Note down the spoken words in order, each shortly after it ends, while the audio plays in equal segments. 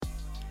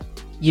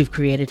You've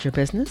created your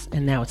business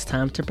and now it's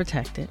time to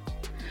protect it.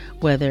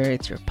 Whether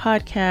it's your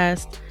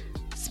podcast,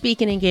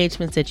 speaking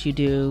engagements that you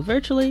do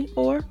virtually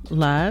or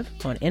live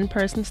on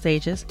in-person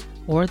stages,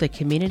 or the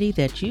community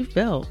that you've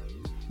built,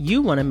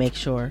 you want to make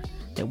sure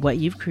that what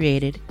you've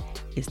created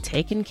is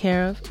taken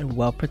care of and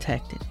well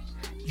protected.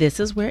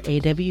 This is where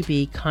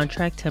AWB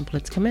contract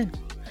templates come in.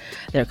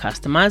 They're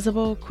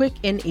customizable, quick,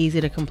 and easy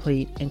to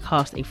complete, and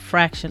cost a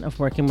fraction of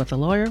working with a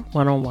lawyer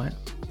one-on-one.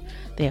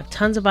 They have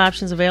tons of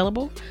options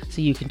available,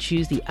 so you can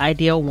choose the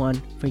ideal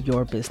one for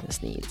your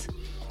business needs.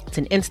 It's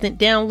an instant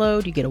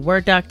download. You get a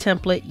Word doc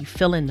template, you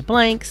fill in the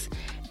blanks,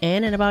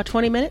 and in about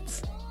 20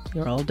 minutes,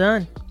 you're all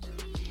done.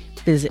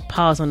 Visit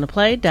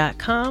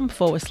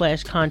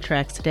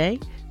pauseontheplay.com/contracts today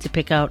to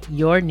pick out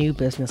your new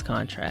business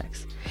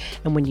contracts.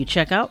 And when you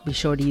check out, be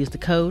sure to use the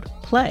code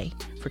PLAY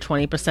for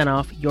 20%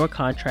 off your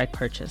contract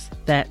purchase.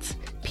 That's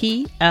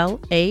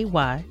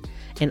PLAY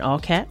in all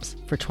caps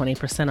for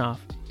 20%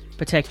 off.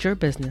 Protect your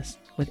business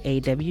with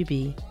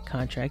AWB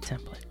contract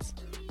templates.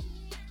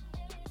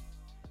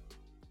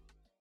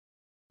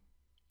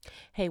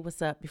 Hey,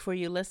 what's up? Before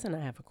you listen,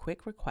 I have a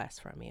quick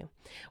request from you.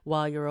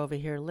 While you're over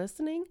here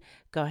listening,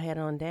 go ahead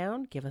on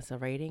down, give us a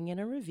rating and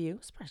a review,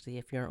 especially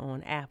if you're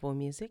on Apple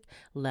Music.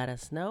 Let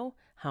us know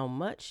how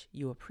much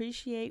you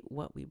appreciate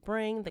what we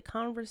bring, the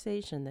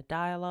conversation, the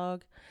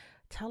dialogue.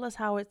 Tell us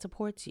how it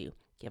supports you.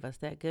 Give us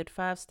that good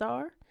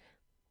 5-star.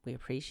 We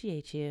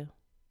appreciate you.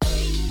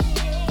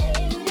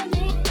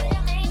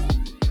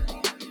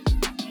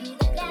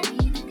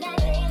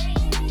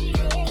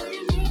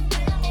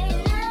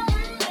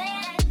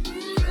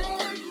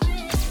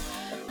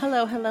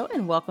 Hello,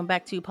 and welcome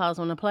back to Pause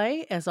on the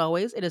Play. As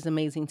always, it is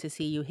amazing to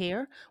see you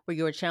here, where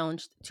you are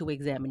challenged to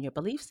examine your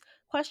beliefs,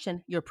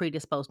 question your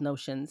predisposed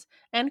notions,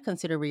 and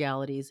consider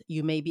realities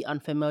you may be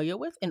unfamiliar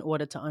with in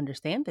order to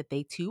understand that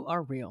they too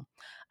are real.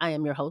 I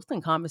am your host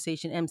and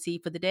conversation MC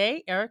for the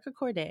day, Erica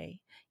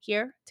Corday,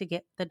 here to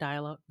get the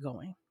dialogue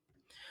going.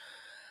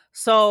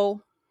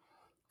 So,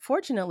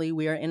 fortunately,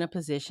 we are in a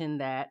position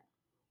that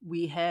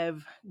we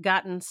have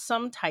gotten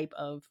some type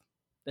of,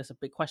 there's a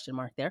big question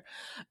mark there,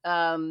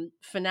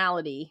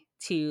 finality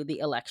to the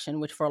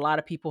election, which for a lot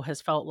of people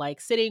has felt like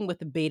sitting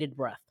with bated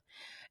breath.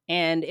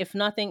 And if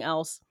nothing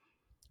else,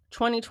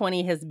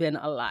 2020 has been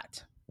a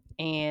lot.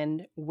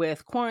 And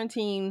with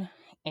quarantine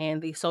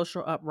and the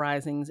social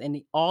uprisings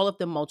and all of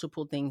the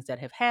multiple things that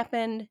have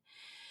happened,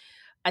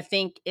 I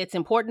think it's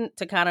important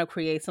to kind of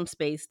create some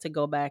space to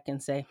go back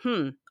and say,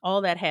 all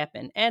that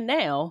happened. And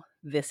now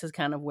this is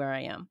kind of where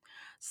I am.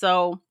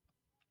 So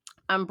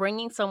I'm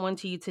bringing someone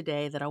to you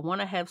today that I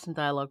want to have some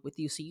dialogue with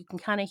you so you can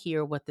kind of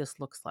hear what this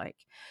looks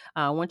like.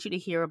 I want you to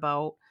hear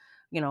about,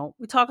 we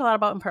talk a lot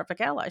about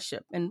imperfect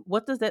allyship and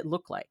what does that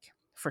look like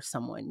for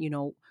someone,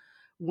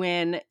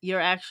 when you're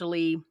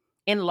actually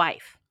in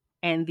life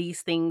and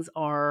these things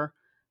are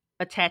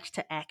attached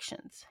to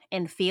actions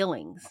and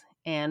feelings.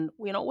 And,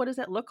 what does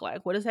that look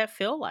like? What does that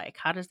feel like?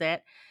 How does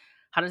that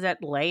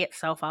lay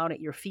itself out at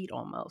your feet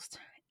almost?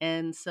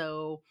 And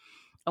so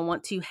I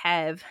want to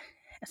have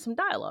some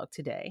dialogue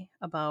today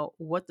about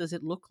what does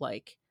it look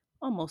like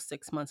almost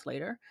 6 months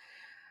later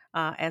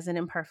as an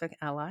imperfect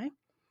ally.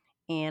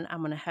 And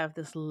I'm going to have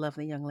this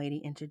lovely young lady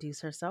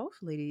introduce herself,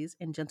 ladies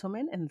and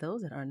gentlemen, and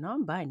those that are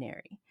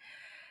non-binary.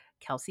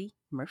 Kelsey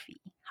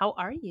Murphy, how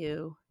are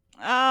you?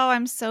 Oh,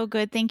 I'm so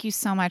good. Thank you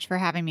so much for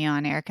having me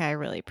on, Erica. I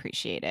really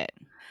appreciate it.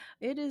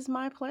 It is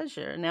my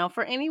pleasure. Now,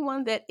 for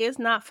anyone that is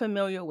not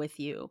familiar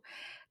with you,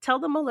 tell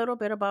them a little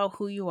bit about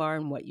who you are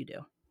and what you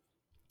do.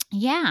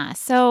 Yeah.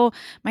 So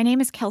my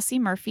name is Kelsey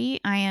Murphy.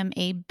 I am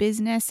a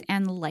business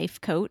and life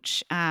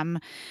coach.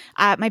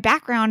 My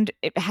background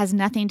has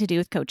nothing to do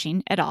with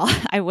coaching at all.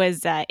 I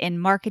was in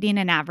marketing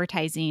and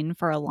advertising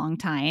for a long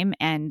time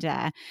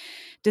and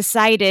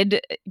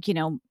decided,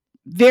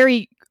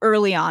 very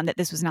early on that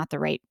this was not the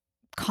right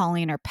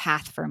calling or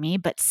path for me,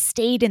 but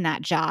stayed in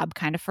that job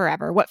kind of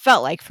forever, what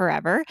felt like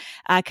forever,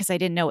 because I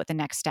didn't know what the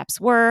next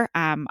steps were.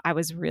 I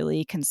was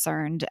really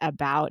concerned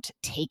about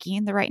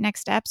taking the right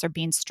next steps or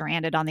being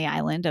stranded on the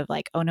island of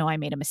like, oh no, I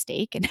made a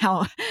mistake. And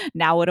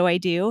now what do I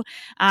do?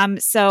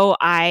 So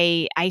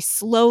I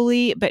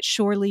slowly but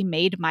surely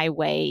made my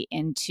way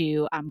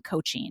into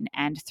coaching.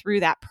 And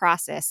through that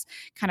process,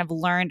 kind of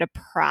learned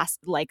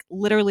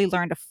literally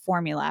learned a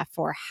formula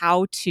for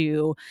how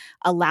to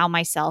allow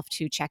myself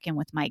to check in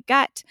with my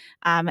gut,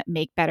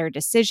 make better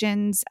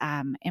decisions,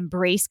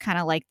 embrace kind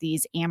of like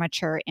these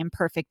amateur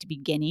imperfect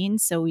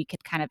beginnings so we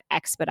could kind of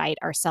expedite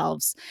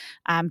ourselves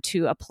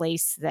to a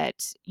place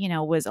that,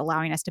 was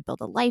allowing us to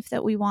build a life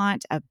that we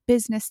want, a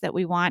business that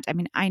we want. I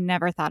mean, I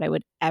never thought I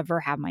would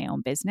ever have my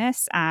own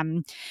business.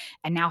 And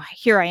now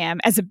here I am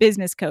as a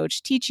business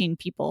coach teaching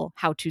people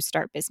how to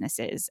start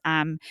businesses.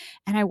 And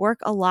I work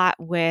a lot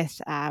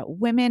with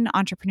women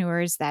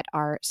entrepreneurs that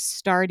are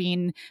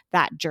starting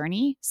that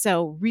journey.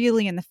 So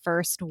really in the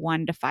first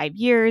 1 to 5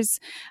 years.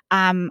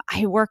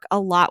 I work a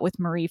lot with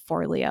Marie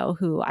Forleo,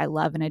 who I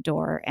love and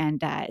adore,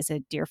 and is a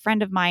dear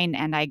friend of mine.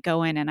 And I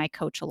go in and I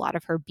coach a lot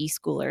of her B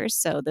schoolers.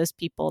 So those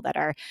people that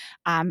are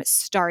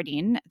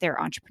starting their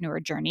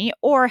entrepreneur journey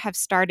or have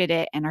started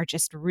it and are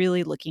just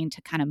really looking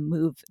to kind of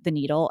move the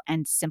needle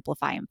and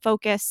simplify and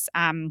focus.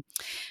 I mean,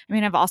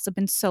 I've also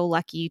been so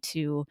lucky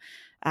to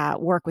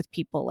work with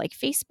people like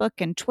Facebook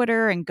and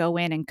Twitter and go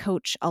in and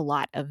coach a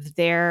lot of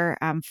their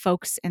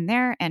folks in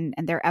there and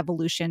their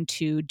evolution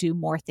to do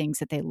more things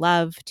that they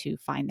love, to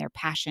find their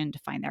passion, to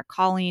find their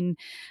calling.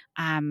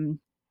 Um,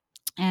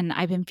 and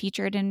I've been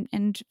featured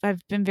and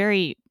I've been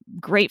very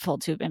grateful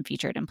to have been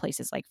featured in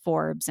places like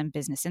Forbes and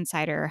Business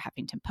Insider,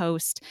 Huffington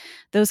Post,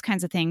 those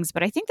kinds of things.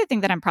 But I think the thing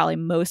that I'm probably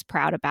most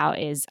proud about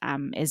is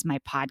my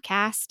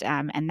podcast,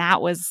 and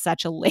that was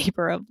such a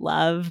labor of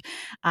love.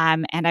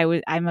 And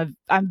I'm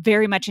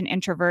very much an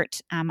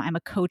introvert. I'm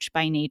a coach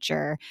by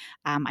nature.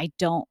 I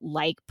don't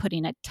like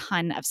putting a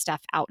ton of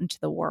stuff out into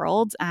the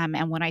world.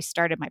 And when I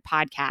started my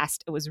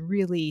podcast, it was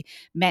really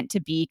meant to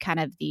be kind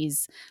of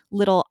these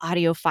little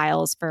audio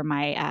files for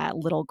my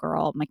little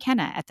girl,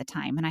 McKenna, at the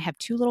time. And I have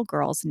two little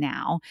girls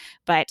now,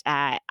 but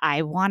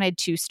I wanted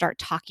to start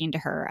talking to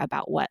her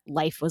about what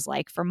life was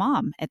like for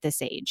mom at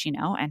this age,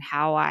 and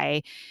how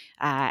I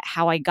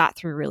got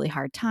through really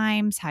hard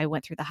times, how I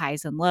went through the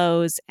highs and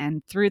lows.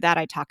 And through that,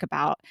 I talk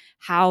about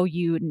how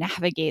you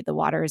navigate the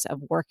waters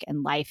of work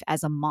and life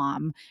as a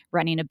mom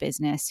running a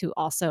business who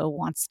also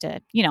wants to,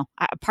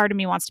 a part of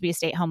me wants to be a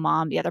stay-at-home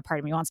mom. The other part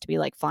of me wants to be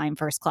like flying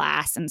first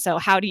class. And so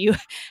how do you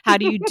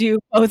do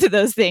both of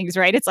those things,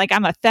 right? It's like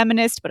I'm a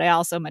feminist, but I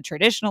also am a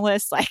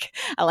traditionalist. Like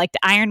I like to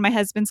iron my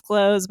husband's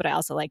clothes, but I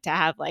also like to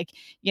have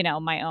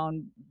my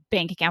own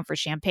bank account for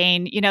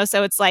champagne,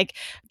 so it's like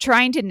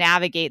trying to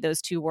navigate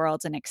those two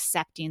worlds and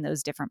accepting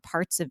those different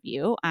parts of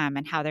you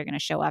and how they're going to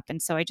show up.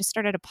 And so I just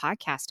started a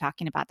podcast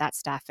talking about that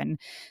stuff. And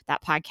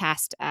that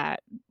podcast,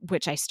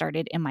 which I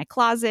started in my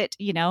closet,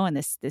 and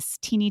this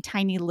teeny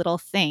tiny little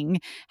thing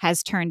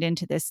has turned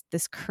into this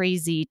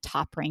crazy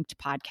top ranked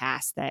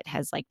podcast that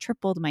has like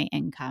tripled my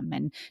income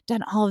and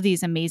done all of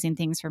these amazing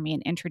things for me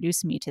and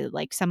introduced me to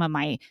like some of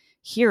my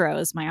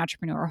heroes, my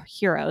entrepreneur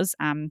heroes.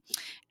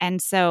 And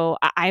so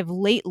I've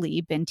lately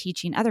been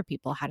teaching other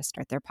people how to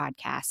start their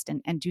podcast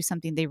and do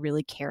something they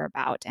really care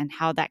about and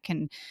how that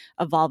can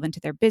evolve into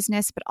their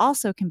business, but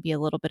also can be a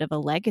little bit of a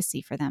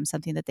legacy for them,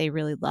 something that they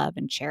really love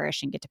and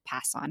cherish and get to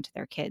pass on to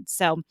their kids.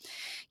 So,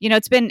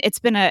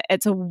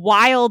 it's a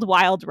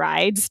wild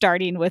ride,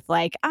 starting with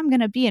like, I'm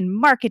going to be in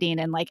marketing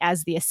and like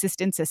as the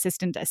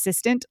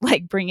assistant,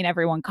 like bringing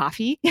everyone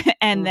coffee.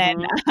 And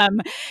then,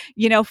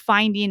 Mm-hmm.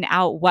 finding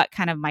out what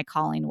kind of my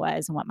calling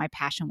was and what my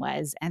passion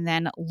was, and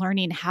then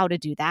learning how to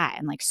do that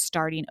and like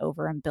starting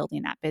over and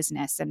building that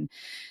business. And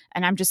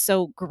I'm just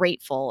so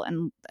grateful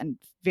and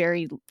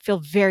feel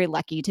very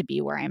lucky to be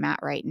where I'm at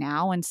right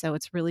now. And so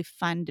it's really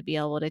fun to be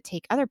able to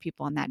take other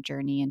people on that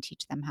journey and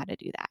teach them how to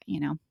do that.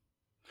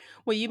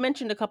 Well, you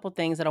mentioned a couple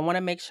things that I want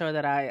to make sure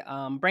that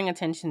I bring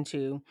attention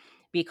to,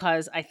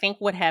 because I think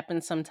what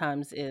happens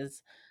sometimes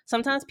is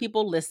sometimes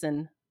people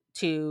listen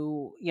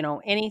to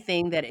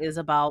anything that is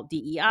about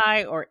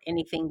DEI or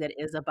anything that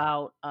is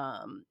about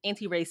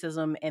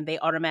anti-racism, and they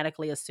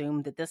automatically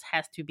assume that this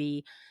has to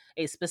be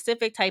a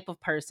specific type of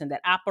person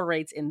that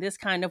operates in this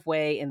kind of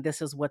way, and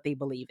this is what they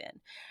believe in.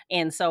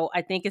 And so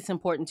I think it's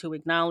important to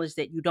acknowledge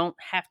that you don't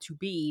have to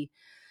be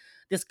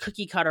this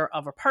cookie cutter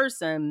of a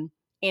person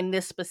in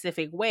this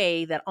specific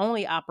way that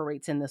only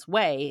operates in this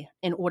way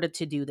in order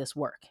to do this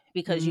work.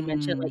 Because you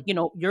mentioned, like,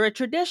 Mm, you're a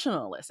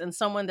traditionalist and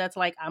someone that's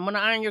like, I'm going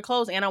to iron your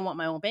clothes and I want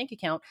my own bank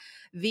account.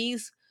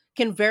 These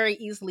can very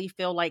easily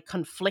feel like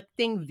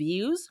conflicting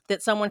views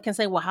that someone can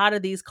say, well, how do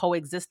these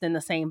coexist in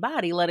the same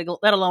body, let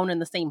alone in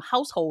the same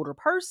household or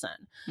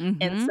person? And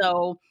mm-hmm.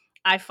 so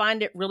I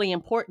find it really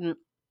important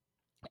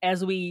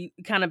as we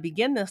kind of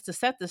begin this to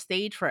set the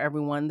stage for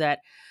everyone that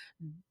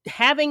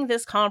having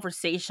this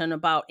conversation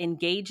about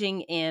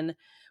engaging in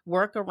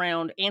work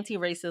around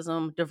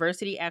anti-racism,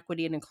 diversity,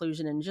 equity, and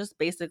inclusion, and just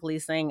basically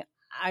saying,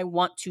 I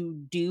want to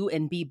do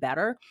and be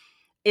better,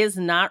 is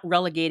not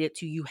relegated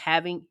to you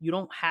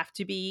don't have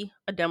to be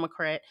a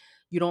Democrat.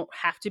 You don't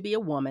have to be a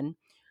woman.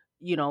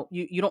 You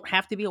don't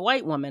have to be a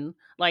white woman.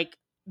 Like,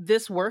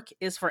 this work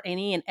is for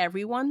any and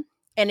everyone.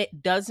 And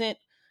it doesn't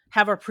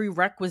have a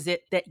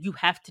prerequisite that you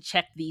have to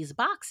check these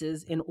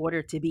boxes in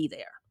order to be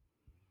there.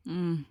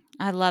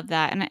 I love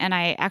that. And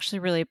I actually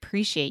really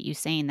appreciate you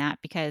saying that,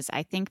 because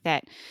I think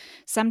that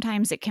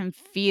sometimes it can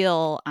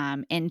feel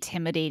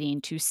intimidating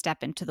to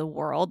step into the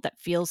world that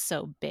feels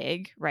so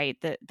big, right?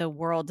 The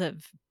world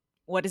of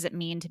what does it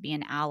mean to be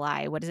an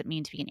ally? What does it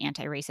mean to be an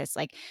anti-racist?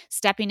 Like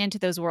stepping into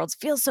those worlds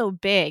feels so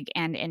big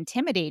and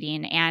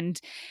intimidating. And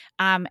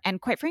And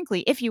quite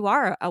frankly, if you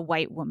are a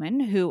white woman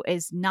who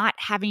is not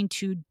having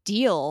to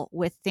deal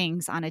with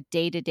things on a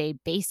day-to-day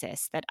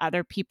basis that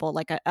other people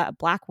like a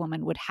Black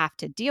woman would have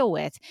to deal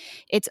with,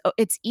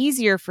 it's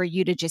easier for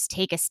you to just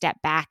take a step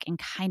back and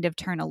kind of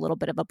turn a little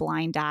bit of a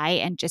blind eye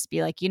and just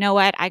be like, you know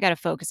what, I got to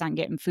focus on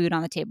getting food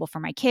on the table for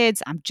my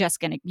kids. I'm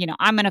just going to,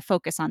 I'm going to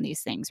focus on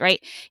these things,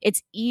 right?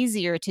 It's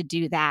easier to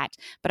do that.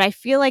 But I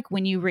feel like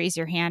when you raise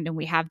your hand and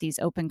we have these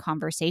open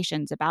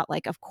conversations about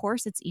like, of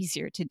course it's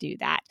easier to do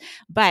that.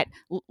 But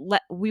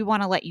we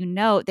want to let you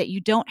know that you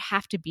don't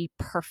have to be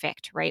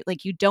perfect, right?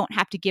 Like you don't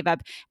have to give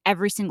up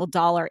every single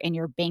dollar in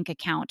your bank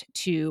account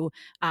to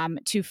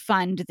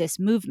fund this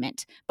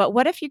movement. But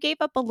what if you gave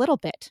up a little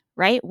bit,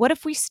 right? What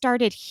if we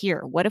started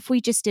here? What if we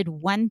just did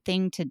one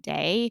thing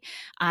today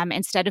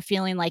instead of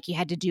feeling like you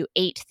had to do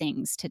 8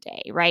 things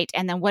today, right?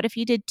 And then what if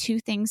you did 2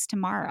 things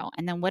tomorrow?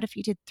 And then what if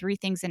you did 3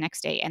 things the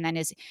next day? And then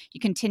as you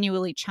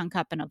continually chunk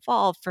up and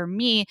evolve, for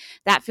me,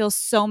 that feels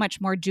so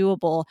much more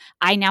doable.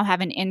 I now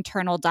have an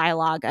internal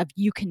dialogue of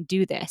you can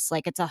do this.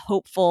 Like it's a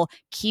hopeful,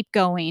 keep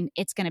going.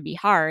 It's going to be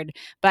hard.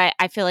 But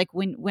I feel like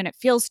when it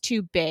feels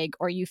too big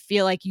or you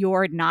feel like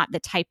you're not the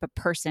type of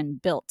person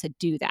built to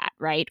do that,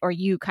 right? Or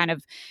you kind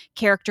of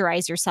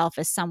characterize yourself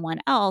as someone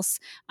else,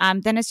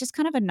 then it's just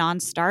kind of a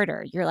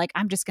non-starter. You're like,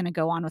 I'm just going to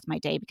go on with my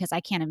day because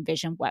I can't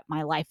envision what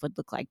my life would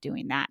look like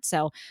doing that.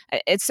 So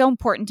it's so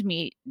important to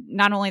me,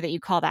 not only that you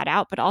call that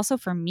out, but also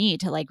for me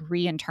to like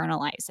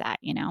re-internalize that,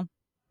 you know?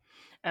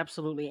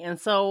 Absolutely. And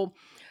so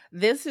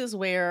this is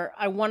where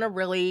I want to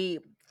really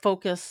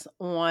focus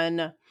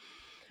on,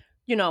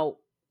 you know,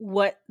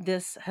 what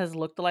this has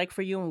looked like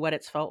for you and what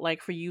it's felt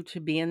like for you to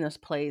be in this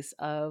place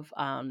of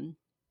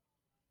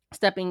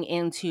stepping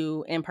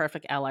into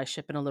imperfect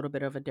allyship in a little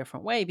bit of a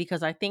different way.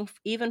 Because I think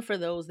even for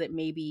those that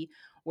maybe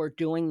were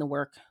doing the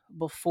work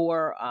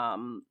before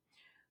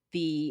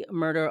the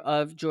murder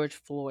of George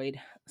Floyd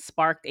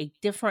sparked a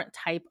different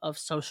type of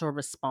social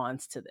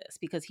response to this,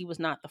 because he was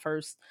not the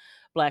first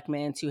Black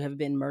man to have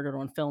been murdered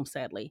on film,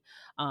 sadly,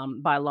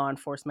 by law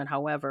enforcement.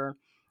 However,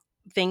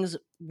 things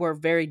were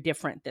very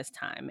different this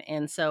time.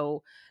 And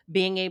so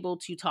being able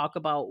to talk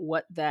about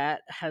what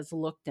that has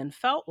looked and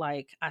felt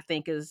like, I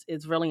think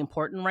is really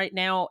important right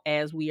now,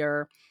 as we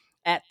are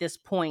at this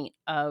point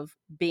of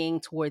being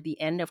toward the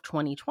end of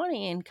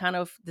 2020 and kind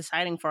of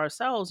deciding for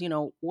ourselves,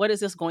 what is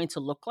this going to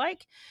look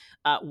like?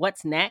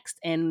 What's next?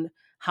 And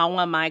how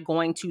am I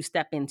going to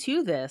step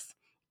into this?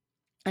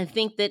 I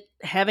think that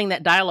having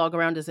that dialogue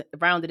around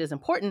it is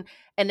important.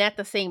 And at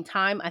the same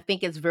time, I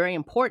think it's very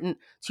important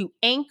to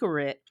anchor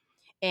it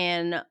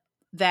in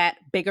that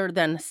bigger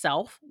than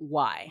self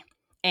why.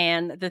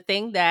 And the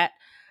thing that,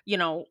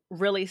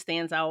 really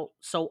stands out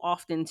so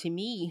often to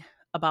me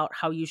about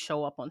how you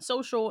show up on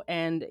social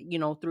and,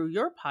 through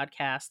your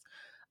podcast,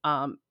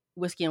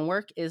 Whiskey and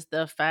Work, is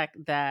the fact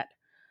that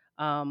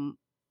um,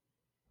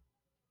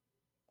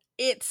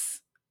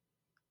 it's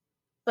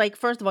like,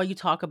 first of all, you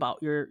talk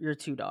about your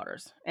 2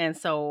 daughters. And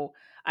so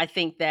I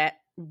think that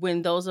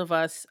when those of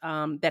us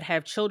that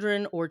have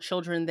children, or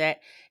children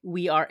that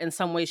we are in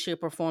some way,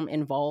 shape, or form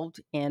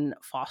involved in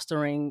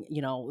fostering,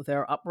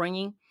 their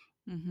upbringing,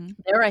 Mm-hmm.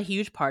 they're a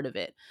huge part of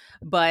it.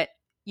 But,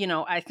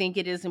 I think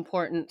it is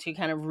important to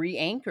kind of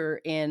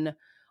re-anchor in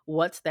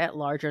what's that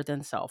larger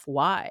than self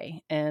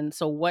why. And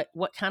so what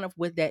kind of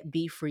would that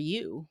be for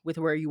you with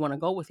where you want to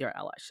go with your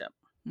allyship?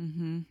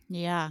 Mm-hmm.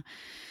 Yeah.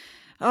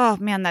 Oh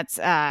man, that's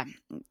a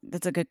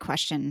good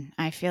question.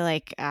 I feel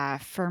like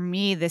for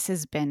me, this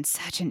has been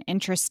such an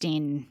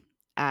interesting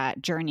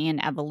journey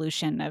and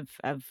evolution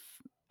of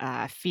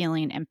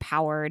feeling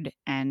empowered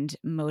and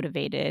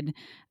motivated,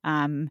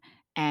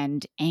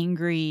 and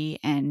angry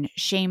and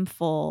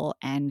shameful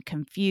and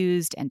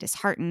confused and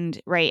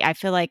disheartened. Right? I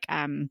feel like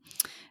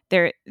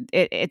there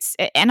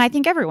and I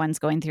think everyone's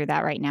going through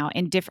that right now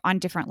on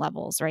different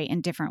levels, right,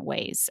 in different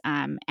ways,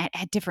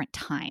 at different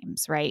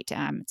times, right.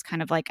 It's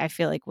kind of like I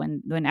feel like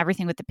when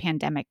everything with the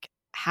pandemic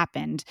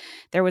happened,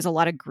 there was a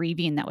lot of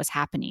grieving that was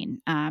happening,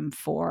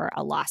 for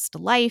a lost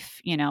life,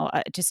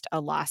 just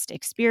a lost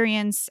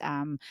experience,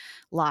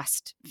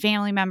 lost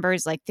family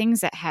members, like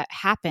things that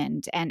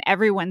happened, and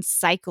everyone's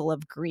cycle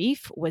of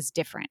grief was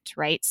different,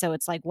 right. So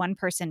it's like one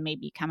person may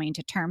be coming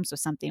to terms with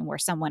something where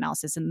someone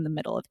else is in the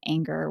middle of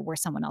anger, where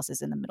someone else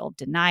is in the middle of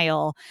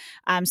denial.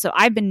 So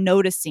I've been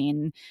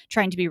noticing,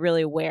 trying to be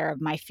really aware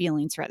of my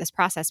feelings throughout this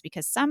process,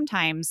 because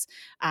sometimes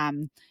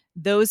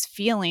those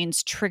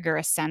feelings trigger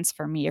a sense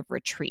for me of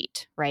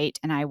retreat, right?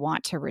 And I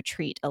want to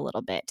retreat a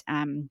little bit.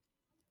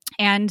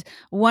 And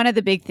one of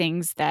the big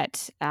things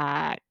that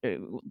kind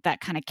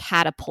of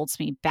catapults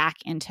me back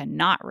into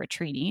not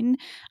retreating,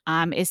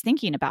 is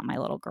thinking about my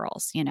little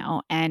girls,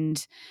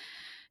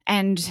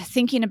 and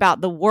thinking about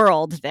the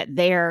world that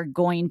they're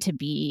going to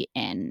be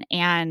in.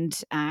 And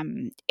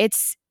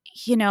it's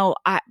you know,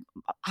 I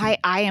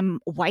am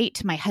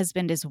white. My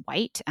husband is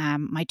white.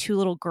 My two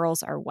little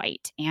girls are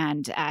white,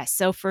 and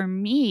so for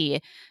me,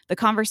 the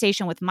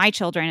conversation with my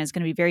children is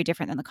going to be very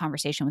different than the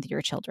conversation with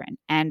your children,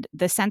 and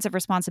the sense of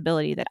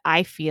responsibility that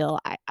I feel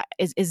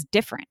is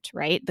different.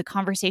 Right, the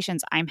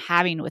conversations I'm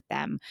having with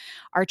them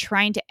are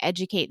trying to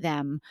educate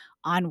them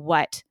on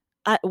what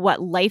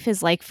life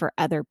is like for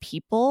other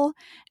people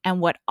and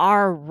what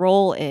our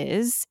role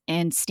is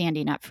in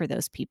standing up for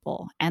those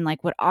people, and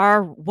like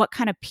what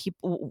kind of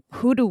people,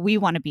 who do we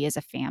want to be as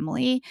a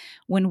family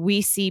when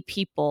we see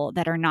people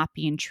that are not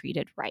being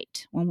treated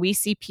right, when we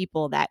see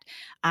people that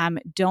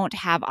don't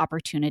have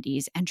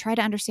opportunities, and try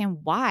to understand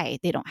why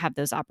they don't have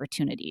those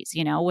opportunities,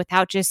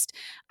 without just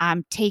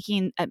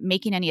taking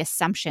making any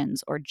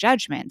assumptions or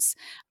judgments,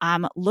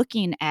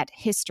 looking at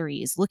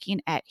histories,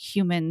 looking at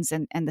humans,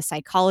 and the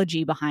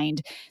psychology behind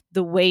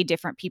the way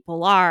different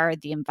people are,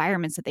 the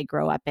environments that they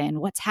grow up in,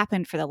 what's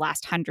happened for the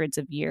last hundreds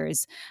of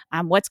years,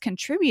 what's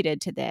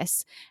contributed to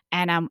this,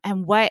 and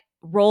what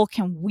role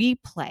can we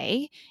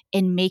play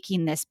in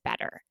making this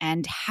better,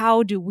 and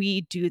how do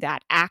we do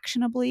that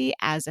actionably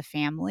as a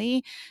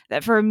family.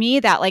 That for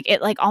me, that like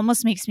it like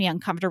almost makes me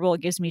uncomfortable,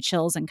 it gives me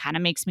chills and kind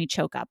of makes me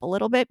choke up a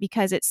little bit,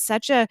 because it's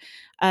such a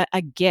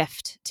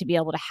gift to be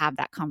able to have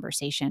that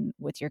conversation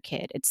with your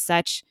kid. It's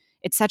such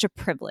a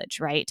privilege,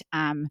 right?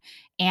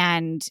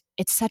 And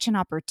it's such an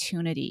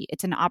opportunity.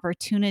 It's an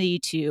opportunity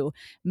to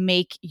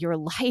make your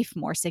life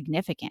more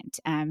significant.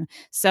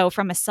 So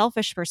from a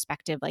selfish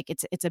perspective, like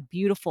it's a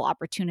beautiful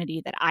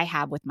opportunity that I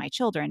have with my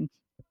children,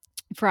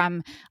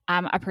 from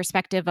a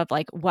perspective of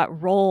like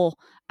what role,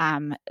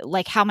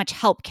 like how much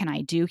help can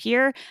I do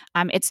here.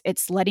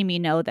 It's letting me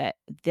know that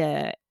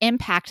the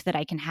impact that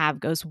I can have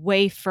goes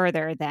way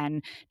further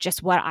than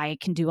just what I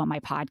can do on my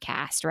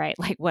podcast, right?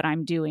 Like what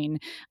I'm doing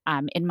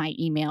in my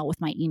email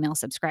with my email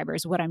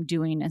subscribers, what I'm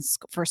doing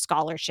for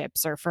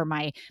scholarships or for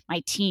my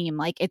team.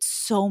 Like it's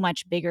so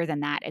much bigger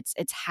than that.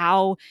 It's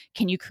how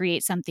can you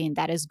create something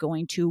that is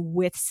going to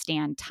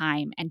withstand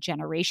time and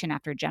generation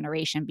after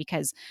generation,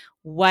 because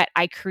what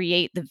I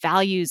create, the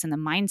values and the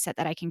mindset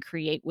that I can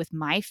create with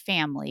my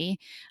family,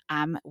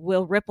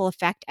 will ripple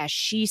effect as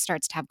she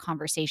starts to have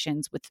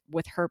conversations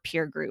with her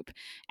peer group,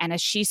 and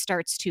as she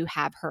starts to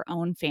have her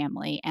own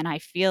family. And I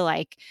feel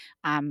like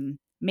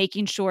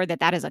making sure that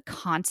that is a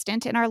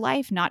constant in our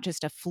life, not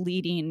just a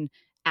fleeting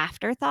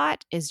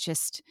afterthought, is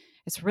just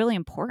it's really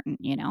important.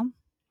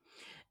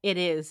 It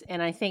is.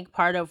 And I think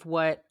part of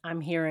what I'm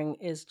hearing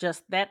is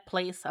just that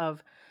place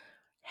of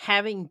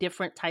having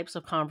different types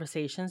of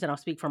conversations. And I'll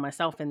speak for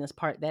myself in this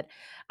part that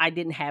I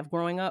didn't have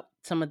growing up,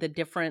 some of the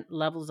different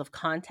levels of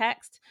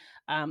context.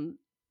 Um,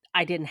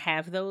 I didn't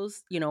have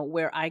those,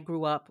 where I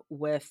grew up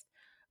with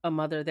a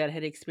mother that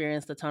had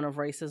experienced a ton of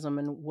racism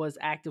and was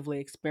actively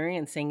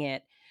experiencing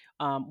it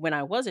when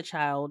I was a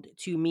child,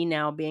 to me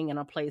now being in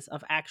a place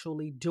of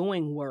actually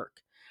doing work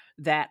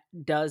that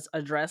does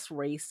address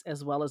race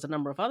as well as a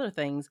number of other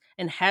things,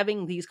 and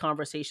having these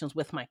conversations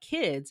with my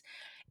kids.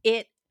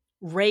 It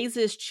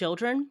raises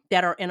children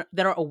that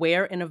are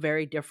aware in a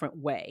very different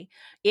way.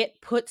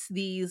 It puts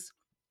these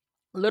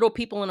little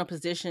people in a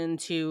position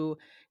to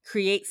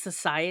create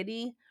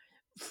society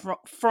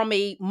from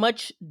a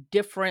much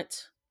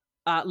different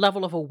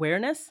level of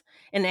awareness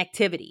and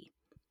activity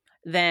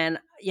than,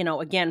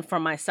 again, for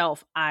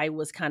myself, I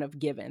was kind of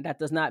given. That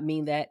does not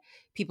mean that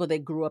people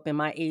that grew up in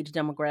my age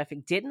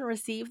demographic didn't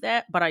receive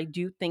that, but I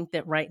do think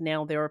that right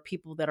now there are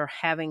people that are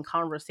having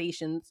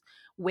conversations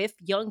with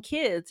young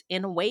kids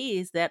in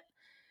ways that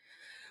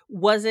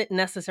wasn't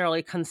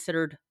necessarily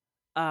considered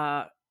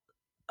uh,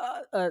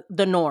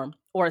 the norm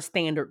or a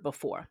standard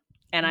before.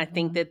 And I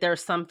think Mhm. that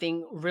there's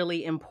something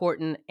really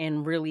important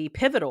and really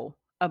pivotal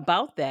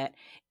about that,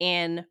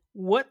 and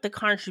what the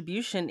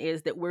contribution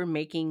is that we're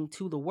making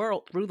to the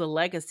world through the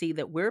legacy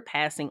that we're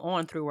passing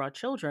on through our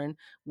children,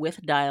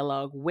 with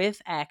dialogue,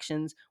 with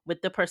actions,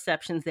 with the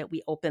perceptions that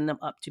we open them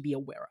up to be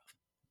aware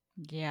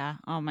of. Yeah.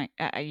 Oh my.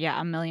 Yeah.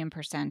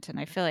 1,000,000%. And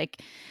I feel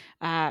like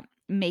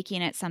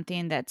making it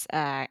something that's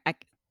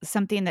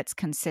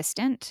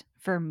consistent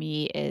for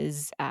me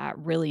is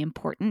really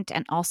important,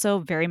 and also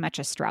very much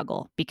a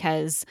struggle,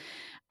 because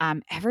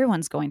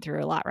everyone's going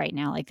through a lot right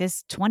now. Like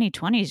this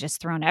 2020 has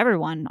just thrown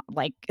everyone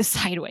like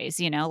sideways.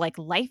 Like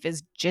life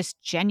is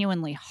just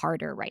genuinely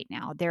harder right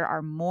now. There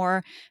are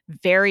more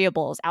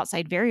variables,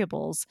 outside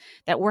variables,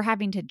 that we're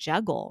having to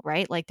juggle,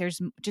 right? Like there's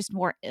just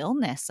more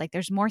illness. Like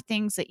there's more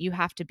things that you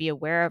have to be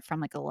aware of from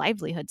like a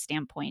livelihood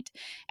standpoint.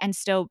 And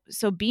so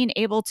being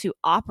able to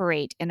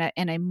operate in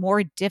a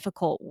more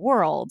difficult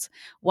world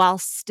while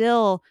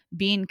still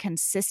being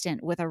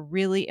consistent with a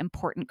really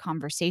important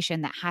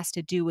conversation that has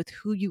to do with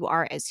who you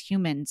are as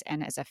humans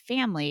and as a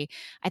family,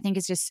 I think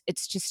it's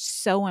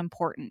just so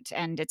important.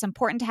 And it's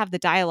important to have the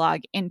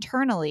dialogue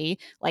internally,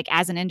 like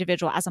as an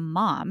individual, as a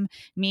mom,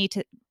 me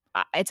to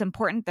it's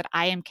important that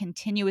I am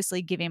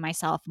continuously giving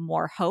myself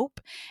more hope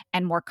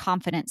and more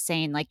confidence,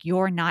 saying like,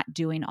 you're not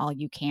doing all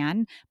you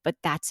can, but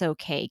that's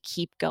okay.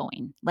 Keep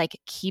going. Like,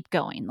 keep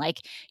going. Like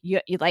you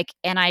like,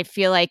 and I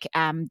feel like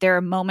there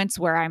are moments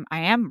where I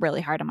am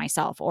really hard on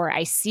myself, or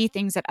I see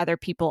things that other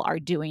people are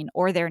doing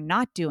or they're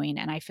not doing,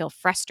 and I feel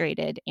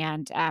frustrated,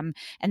 and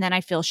then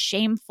I feel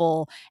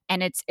shameful.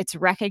 And it's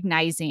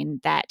recognizing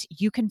that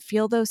you can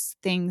feel those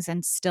things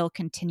and still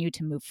continue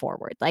to move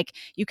forward. Like,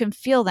 you can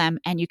feel them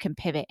and you can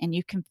pivot, and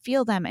you can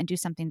feel them and do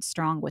something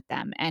strong with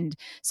them. And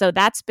so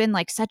that's been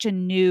like such a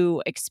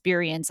new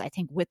experience, I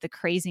think, with the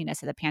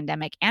craziness of the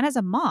pandemic. And as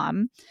a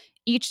mom,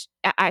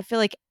 I feel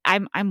like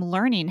I'm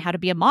learning how to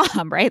be a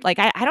mom, right? Like,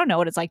 I don't know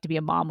what it's like to be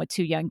a mom with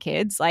two young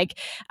kids. Like,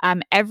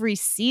 every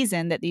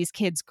season that these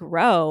kids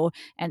grow,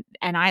 and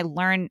I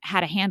learn how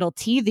to handle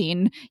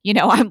teething,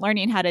 I'm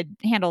learning how to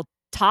handle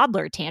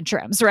toddler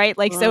tantrums, right?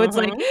 Like, so it's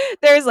like Mhm.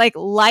 there's like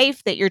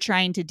life that you're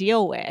trying to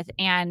deal with.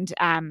 And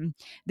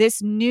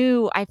this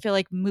new, I feel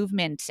like,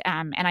 movement,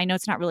 and I know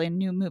it's not really a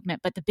new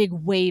movement, but the big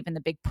wave and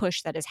the big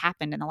push that has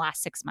happened in the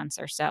last 6 months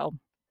or so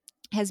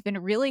has been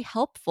really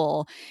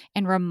helpful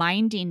in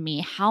reminding me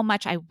how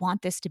much I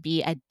want this to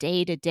be a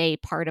day-to-day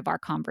part of our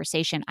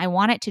conversation. I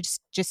want it to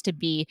just to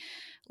be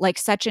like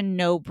such a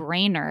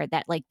no-brainer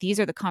that like these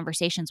are the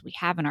conversations we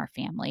have in our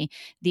family.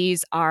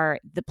 These are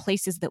the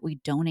places that we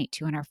donate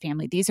to in our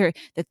family. These are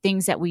the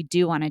things that we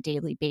do on a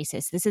daily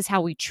basis. This is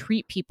how we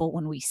treat people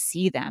when we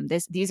see them.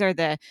 These are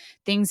the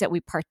things that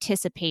we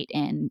participate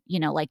in.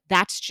 Like,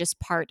 that's just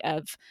part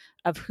of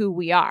who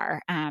we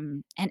are.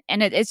 And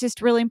it's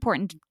just really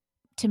important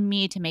to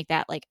me to make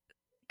that like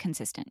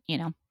consistent.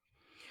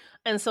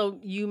 And so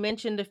you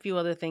mentioned a few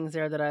other things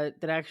there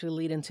that actually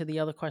lead into the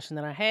other question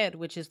that I had,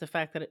 which is the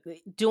fact that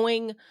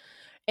doing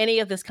any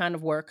of this kind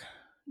of work,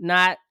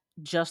 not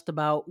just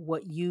about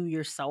what you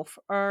yourself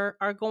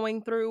are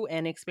going through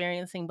and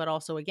experiencing, but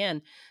also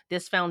again,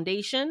 this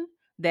foundation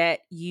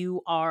that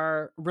you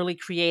are really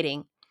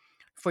creating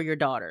for your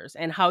daughters,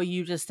 and how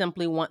you just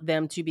simply want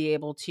them to be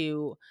able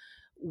to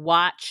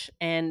watch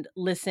and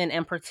listen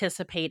and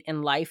participate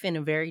in life in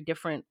a very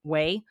different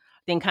way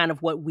than kind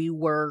of what we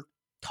were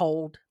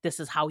told this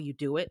is how you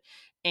do it.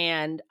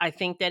 And I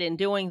think that in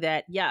doing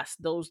that, yes,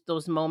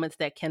 those moments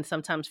that can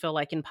sometimes feel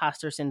like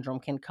imposter syndrome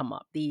can come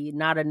up. The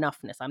not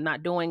enoughness, I'm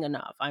not doing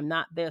enough, I'm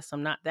not this,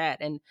 I'm not that.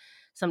 And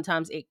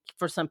sometimes it,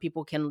 for some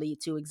people, can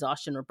lead to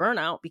exhaustion or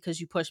burnout because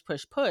you push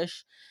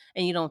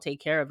and you don't take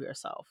care of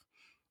yourself.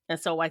 And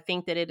so I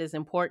think that it is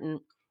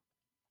important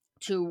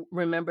to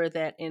remember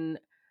that in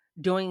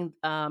doing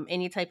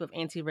any type of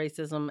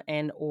anti-racism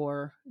and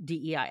or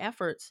DEI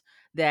efforts,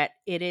 that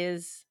it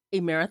is a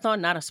marathon,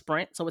 not a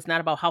sprint. So it's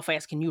not about how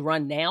fast can you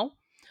run now.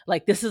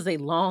 Like, this is a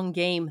long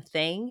game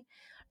thing.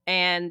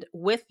 And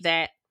with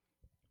that,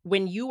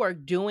 when you are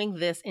doing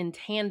this in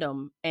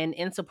tandem and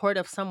in support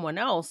of someone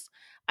else,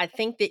 I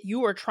think that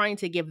you are trying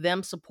to give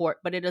them support,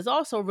 but it is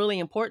also really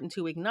important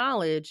to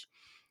acknowledge,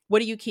 what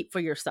do you keep for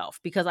yourself?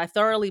 Because I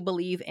thoroughly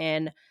believe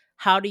in,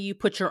 how do you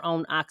put your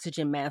own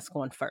oxygen mask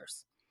on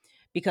first?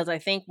 Because I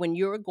think when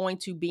you're going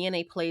to be in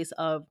a place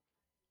of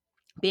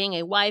being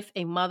a wife,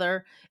 a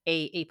mother,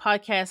 a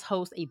podcast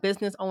host, a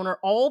business owner,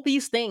 all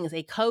these things,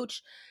 a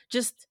coach,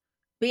 just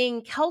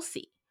being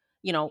Kelsey.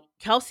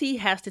 Kelsey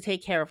has to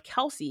take care of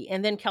Kelsey,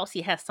 and then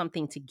Kelsey has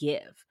something to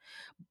give.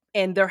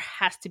 And there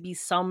has to be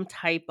some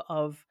type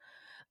of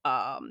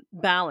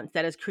balance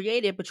that is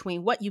created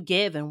between what you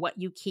give and what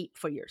you keep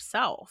for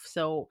yourself.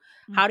 So,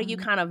 how do you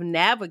Mhm. kind of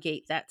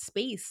navigate that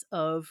space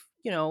of,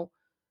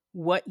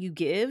 what you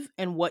give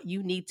and what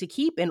you need to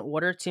keep in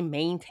order to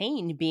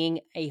maintain being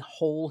a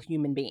whole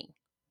human being?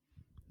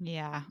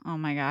 Yeah. Oh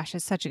my gosh,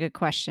 it's such a good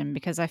question,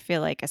 because I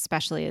feel like,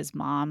 especially as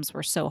moms,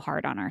 we're so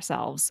hard on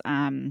ourselves.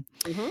 Hmm.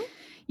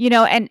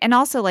 And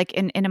also, like,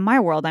 in my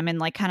world, I'm in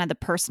like kind of the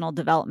personal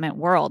development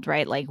world,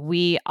 right? Like,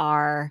 we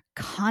are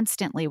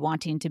constantly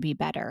wanting to be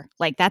better.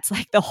 Like, that's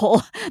like the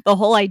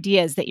whole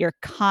idea is that you're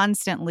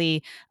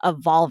constantly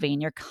evolving.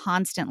 You're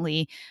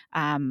constantly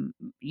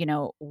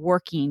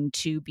working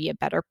to be a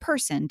better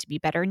person, to be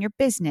better in your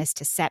business,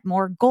 to set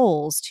more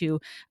goals, to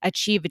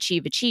achieve,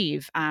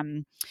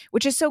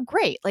 which is so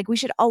great. Like, we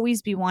should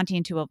always be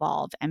wanting to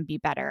evolve and be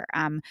better.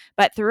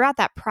 But throughout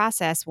that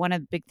process, one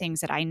of the big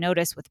things that I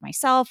notice with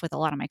myself, with a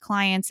lot of my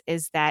clients,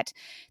 is that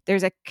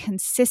there's a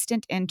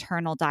consistent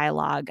internal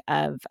dialogue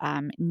of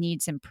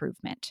needs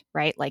improvement,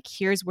 right? Like,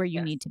 here's where you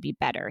Yes. need to be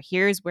better.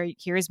 Here's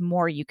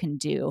more you can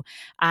do.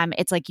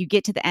 It's like you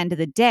get to the end of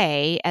the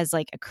day, as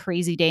like a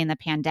crazy day in the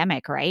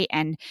pandemic, right?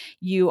 And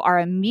you are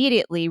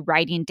immediately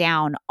writing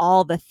down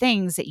all the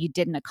things that you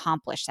didn't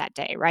accomplish that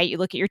day, right? You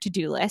look at your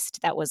to-do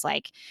list that was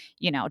like,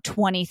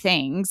 20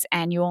 things,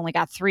 and you only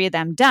got 3 of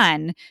them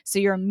done. So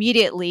you're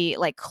immediately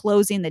like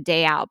closing the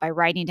day out by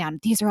writing down,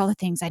 these are all the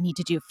things I need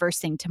to do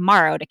first thing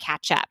tomorrow to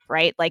catch up,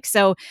 right? Like,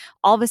 so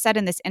all of a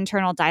sudden, this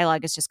internal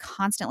dialogue is just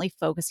constantly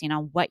focusing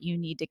on what you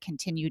need to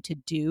continue to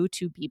do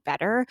to be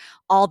better,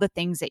 all the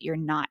things that you're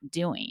not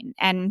doing.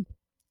 And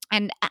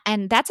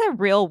And that's a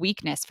real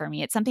weakness for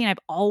me. It's something I've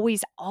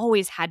always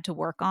had to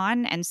work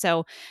on. And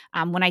so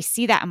when I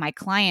see that in my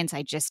clients,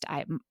 I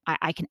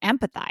can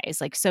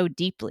empathize like so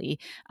deeply.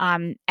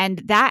 And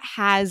that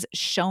has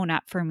shown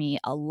up for me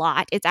a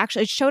lot. It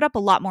showed up a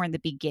lot more in the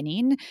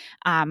beginning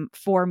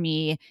for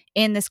me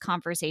in this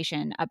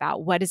conversation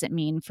about what does it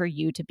mean for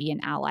you to be an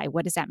ally?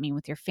 What does that mean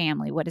with your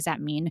family? What does that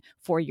mean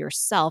for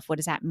yourself? What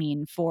does that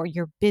mean for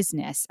your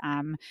business?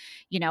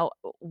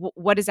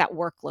 What does that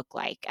work look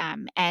like?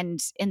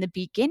 And in the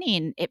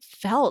beginning, it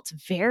felt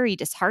very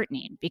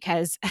disheartening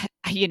because,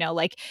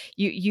 like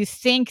you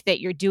think that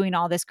you're doing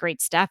all this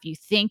great stuff. You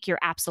think you're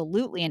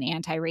absolutely an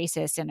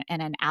anti-racist and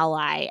an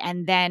ally.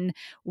 And then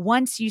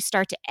once you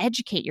start to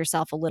educate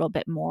yourself a little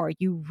bit more,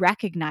 you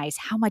recognize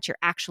how much you're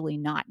actually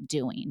not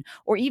doing,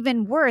 or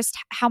even worse,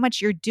 how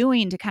much you're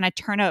doing to kind of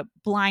turn a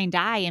blind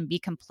eye and be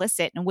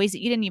complicit in ways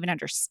that you didn't even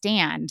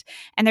understand.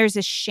 And there's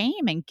a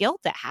shame and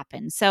guilt that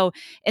happens. So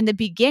in the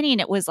beginning,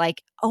 it was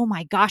like, oh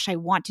my gosh, I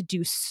want to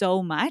do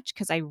so much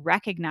because I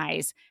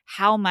recognize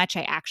how much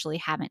I actually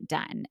haven't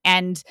done.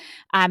 And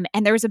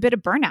there was a bit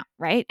of burnout,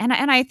 right? And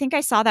I think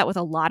I saw that with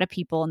a lot of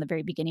people in the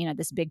very beginning of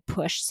this big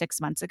push 6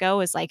 months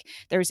ago. Is like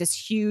there was this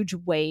huge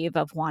wave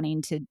of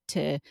wanting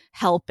to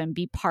help and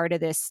be part of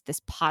this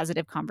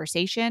positive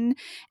conversation.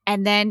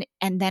 And then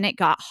it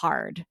got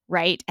hard,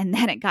 right? And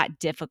then it got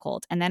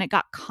difficult, and then it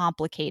got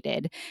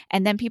complicated,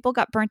 and then people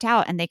got burnt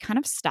out and they kind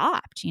of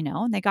stopped,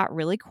 and they got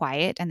really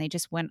quiet and they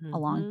just went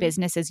along Mm-hmm.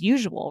 business as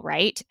usual,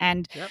 right?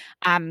 Yep.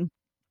 Um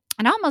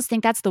and I almost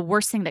think that's the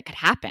worst thing that could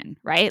happen,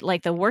 right?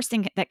 Like the worst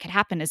thing that could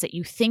happen is that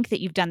you think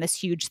that you've done this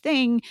huge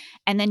thing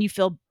and then you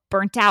feel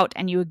burnt out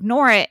and you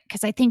ignore it.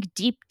 Because I think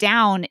deep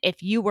down,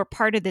 if you were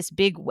part of this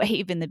big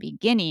wave in the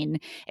beginning,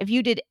 if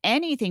you did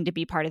anything to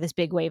be part of this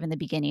big wave in the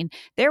beginning,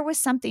 there was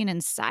something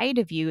inside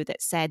of you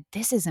that said,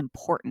 this is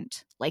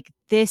important. Like,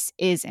 this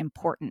is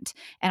important.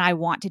 And I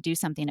want to do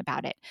something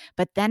about it.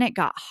 But then it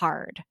got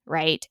hard,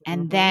 right?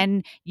 And Mm-hmm.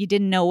 then you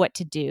didn't know what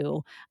to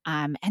do.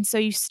 And so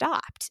you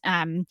stopped.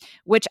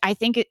 Which I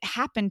think it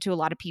happened to a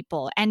lot of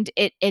people. And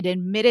it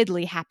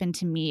admittedly happened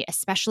to me,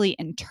 especially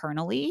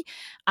internally.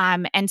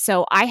 And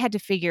so I had to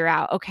figure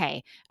out,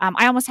 okay,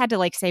 I almost had to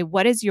like say,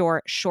 what is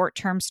your short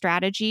term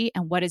strategy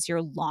and what is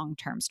your long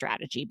term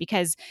strategy?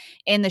 Because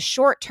in the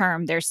short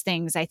term, there's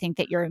things I think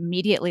that you're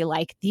immediately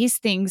like, these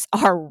things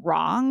are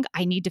wrong.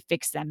 I need to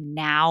fix them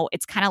now.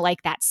 It's kind of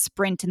like that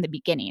sprint in the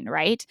beginning,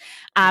 right?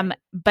 Right.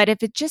 But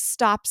if it just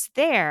stops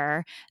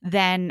there,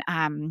 then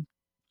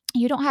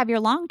you don't have your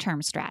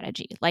long-term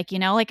strategy. Like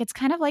it's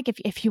kind of like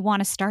if you want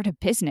to start a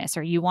business,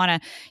 or you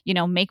want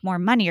to, make more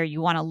money, or you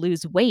want to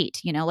lose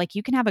weight, like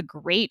you can have a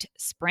great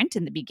sprint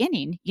in the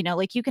beginning,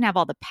 like you can have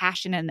all the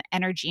passion and the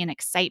energy and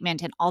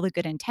excitement and all the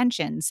good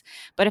intentions.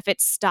 But if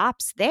it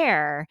stops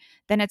there,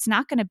 then it's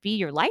not going to be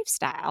your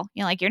lifestyle.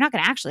 Like you're not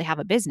going to actually have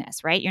a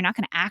business, right? You're not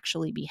going to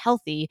actually be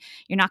healthy.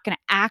 You're not going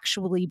to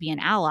actually be an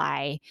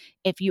ally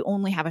if you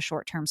only have a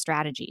short-term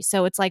strategy.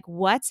 So it's like,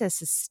 what's a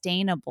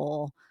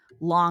sustainable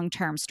long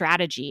term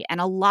strategy?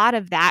 And a lot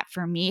of that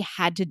for me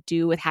had to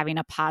do with having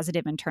a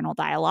positive internal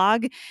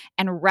dialogue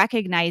and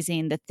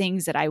recognizing the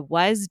things that I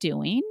was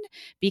doing.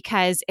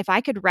 Because if I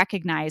could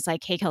recognize,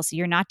 like, hey, Kelsey,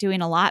 you're not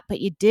doing a lot, but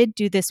you did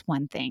do this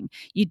one thing.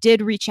 You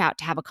did reach out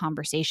to have a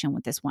conversation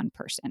with this one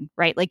person,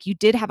 right? Like you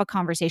did have a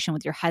conversation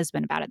with your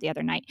husband about it the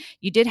other night.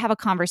 You did have a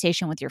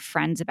conversation with your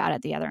friends about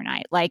it the other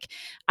night. Like,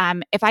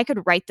 if I could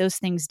write those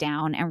things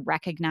down and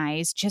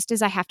recognize, just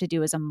as I have to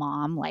do as a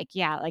mom, like,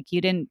 yeah, like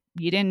you didn't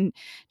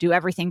do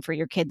everything for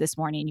your kid this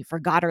morning. You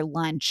forgot her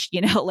lunch,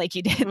 like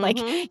you did, like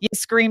Mm-hmm. you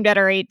screamed at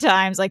her 8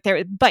 times,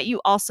 but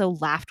you also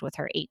laughed with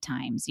her 8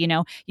 times,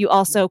 you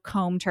also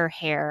combed her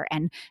hair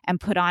and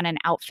put on an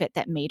outfit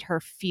that made her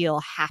feel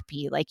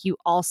happy. Like you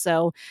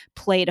also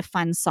played a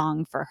fun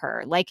song for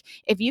her. Like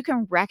if you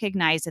can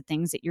recognize the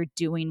things that you're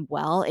doing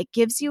well, it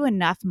gives you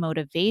enough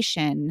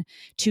motivation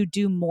to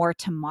do more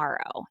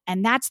tomorrow.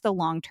 And that's the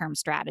long-term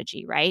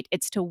strategy, right?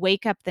 It's to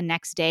wake up the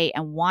next day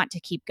and want to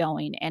keep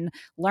going and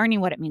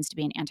learning what it means to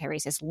be an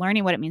anti-racist,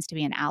 learning what it means to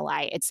be an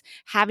ally. It's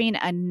having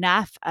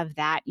enough of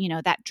that,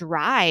 that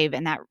drive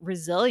and that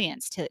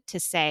resilience to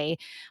say,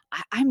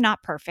 I'm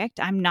not perfect.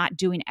 I'm not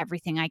doing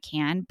everything I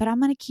can, but I'm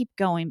going to keep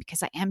going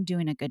because I am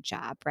doing a good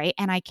job, right?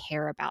 And I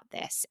care about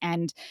this.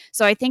 And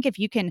so I think if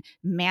you can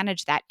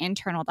manage that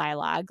internal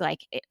dialogue,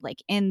 like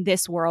in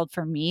this world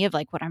for me of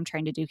like what I'm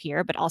trying to do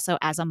here, but also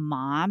as a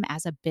mom,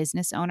 as a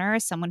business owner,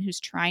 as someone who's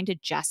trying to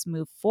just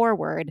move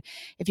forward,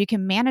 if you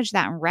can manage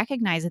that and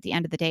recognize at the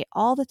end of the day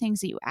all the things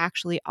that you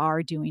actually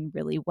are doing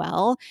really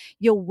well,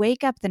 you'll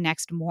wake up the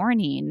next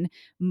morning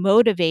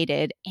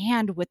motivated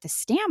and with the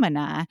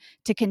stamina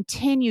to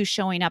continue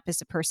showing up as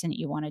the person that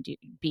you want to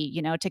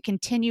be, to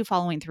continue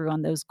following through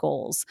on those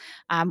goals,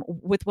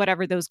 with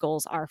whatever those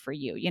goals are for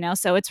you,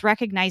 So it's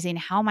recognizing,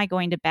 how am I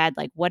going to bed?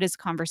 Like, what is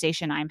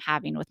conversation I'm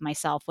having with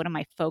myself? What am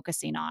I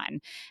focusing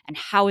on? And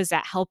how is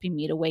that helping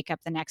me to wake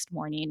up the next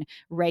morning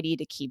ready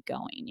to keep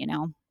going?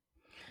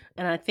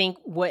 And I think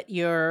what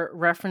you're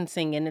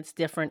referencing in its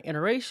different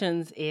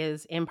iterations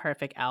is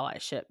imperfect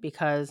allyship,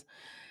 because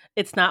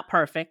It's not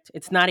perfect.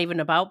 It's not even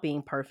about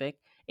being perfect.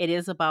 It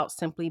is about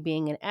simply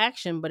being in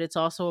action, but it's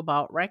also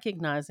about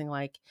recognizing,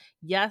 like,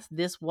 yes,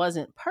 this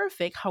wasn't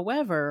perfect.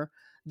 However,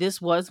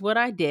 this was what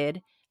I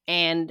did.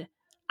 And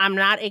I'm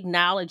not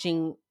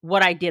acknowledging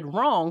what I did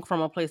wrong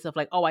from a place of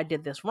like, oh, I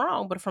did this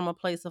wrong, but from a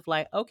place of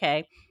like,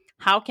 okay,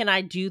 how can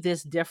I do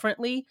this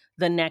differently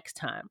the next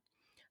time?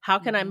 How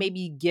can I Mm-hmm.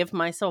 maybe give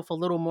myself a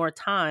little more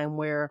time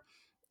where,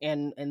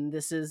 and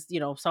this is,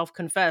 self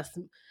confess,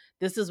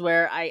 this is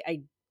where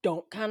I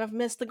don't kind of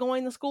miss the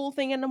going to school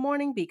thing in the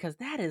morning because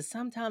that is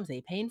sometimes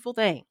a painful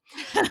thing.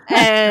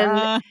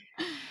 And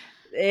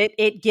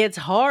it gets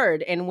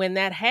hard. And when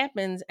that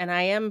happens and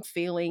I am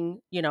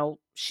feeling,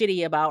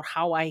 shitty about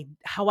how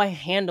I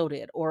handled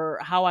it or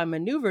how I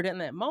maneuvered in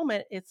that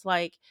moment, it's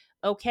like,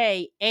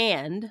 okay,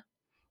 and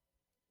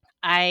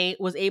I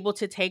was able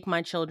to take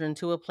my children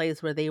to a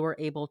place where they were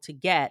able to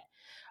get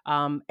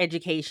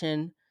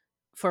education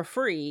for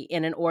free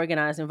in an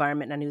organized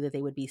environment. And I knew that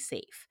they would be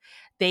safe.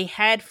 They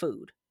had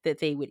food that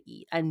they would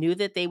eat. I knew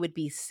that they would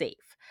be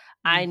safe.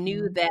 I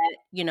knew Mm-hmm.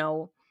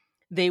 that,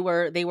 they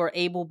were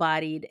able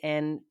bodied,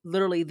 and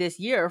literally this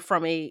year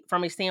from a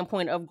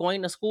standpoint of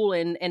going to school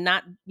and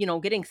not,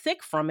 getting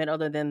sick from it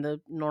other than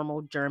the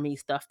normal germy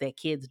stuff that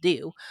kids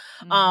do.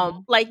 Mm-hmm.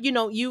 Like,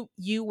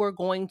 you were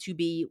going to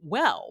be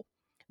well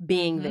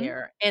being Mm-hmm.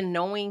 there and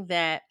knowing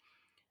that,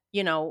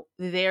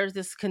 there's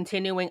this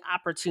continuing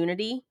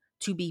opportunity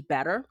to be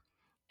better,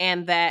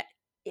 and that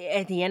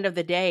at the end of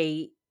the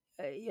day,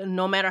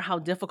 no matter how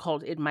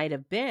difficult it might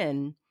have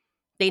been,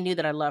 they knew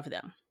that I loved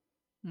them,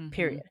 Mm-hmm.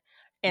 period.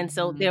 And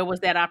so Mm-hmm. there was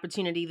that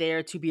opportunity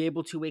there to be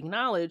able to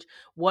acknowledge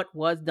what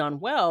was done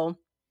well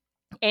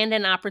and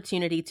an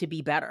opportunity to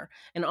be better.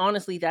 And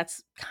honestly,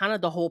 that's kind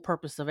of the whole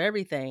purpose of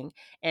everything.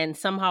 And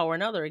somehow or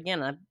another,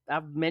 again,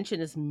 I've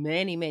mentioned this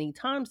many, many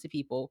times to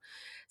people.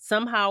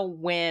 Somehow,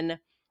 when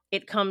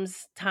it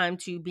comes time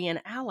to be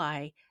an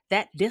ally,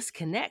 that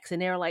disconnects,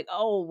 and they're like,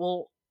 "Oh,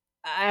 well,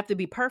 I have to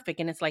be perfect."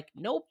 And it's like,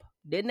 "Nope,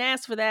 didn't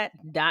ask for that.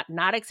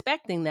 Not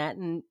expecting that,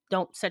 and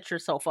don't set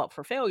yourself up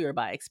for failure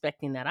by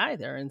expecting that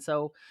either." And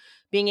so,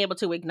 being able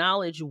to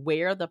acknowledge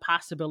where the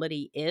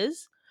possibility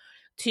is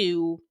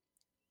to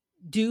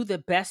do the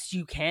best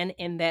you can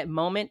in that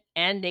moment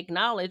and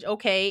acknowledge,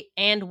 okay,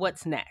 and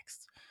what's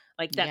next.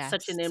 Like, that's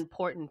such an Yes.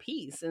 important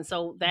piece. And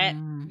so that,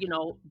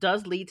 Mm.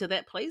 does lead to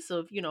that place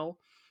of,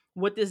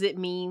 what does it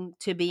mean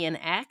to be in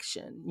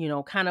action?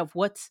 Kind of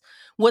what's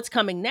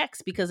coming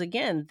next, because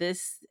again,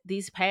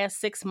 these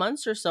past 6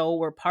 months or so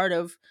were part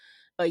of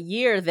a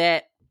year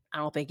that I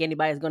don't think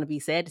anybody's going to be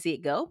sad to see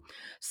it go.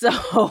 So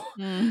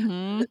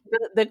Mm-hmm.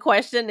 the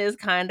question is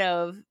kind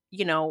of,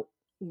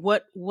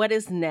 what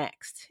is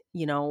next?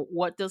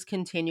 What does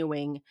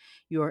continuing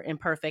your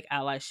imperfect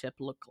allyship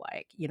look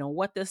like?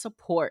 What does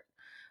support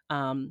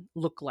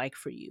look like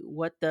for you?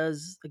 What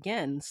does,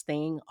 again,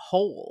 staying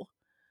whole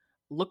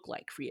look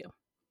like for you?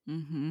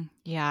 Mm-hmm.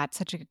 Yeah, it's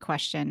such a good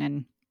question.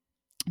 And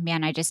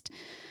man, I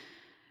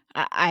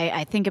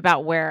think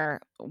about where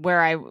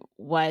I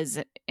was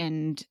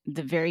in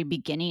the very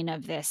beginning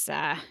of this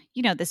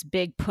this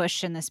big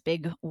push and this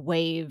big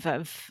wave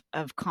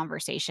of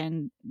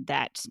conversation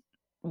that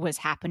was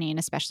happening,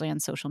 especially on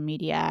social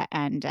media.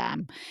 And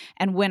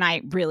when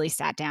I really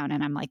sat down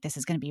and I'm like, this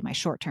is going to be my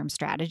short-term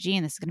strategy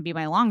and this is going to be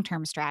my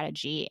long-term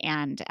strategy.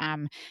 And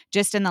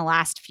just in the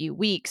last few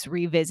weeks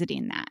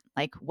revisiting that,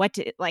 like what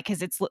did, like,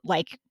 because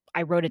like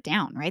I wrote it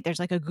down, right?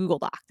 There's like a Google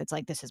Doc that's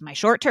like, this is my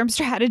short term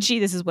strategy.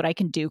 This is what I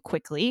can do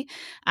quickly.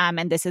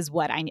 And this is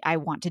what I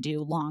want to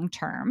do long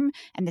term.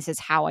 And this is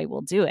how I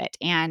will do it.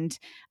 And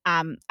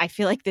I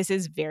feel like this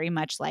is very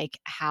much like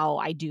how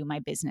I do my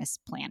business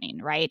planning,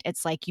 right?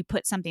 It's like you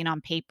put something on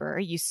paper,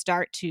 you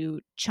start to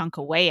chunk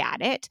away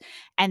at it,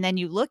 and then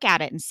you look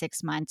at it in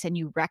 6 months and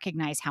you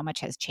recognize how much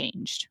has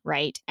changed,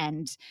 right?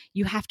 And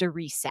you have to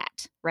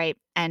reset, right?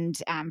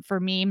 And for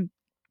me,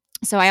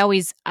 so I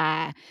always,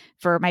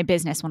 for my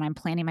business, when I'm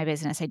planning my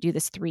business, I do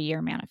this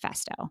 3-year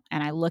manifesto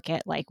and I look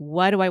at like,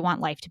 what do I want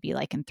life to be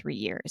like in 3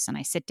 years? And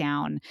I sit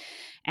down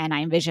and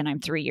I envision I'm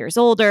 3 years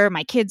older.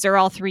 My kids are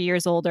all 3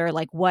 years older.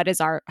 Like, what does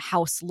our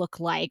house look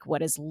like? What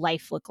does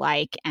life look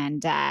like?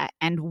 And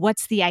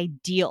what's the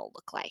ideal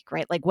look like,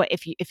 right? Like, what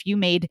if you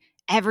made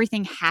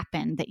everything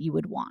happen that you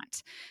would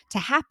want to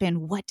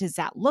happen? What does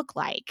that look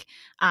like?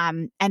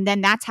 And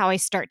then that's how I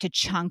start to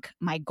chunk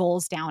my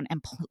goals down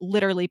and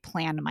literally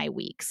plan my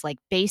weeks, like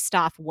based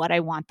off what I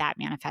want that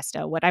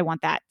manifesto, what I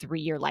want that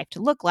 3-year life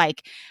to look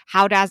like.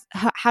 How does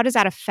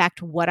that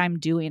affect what I'm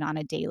doing on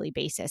a daily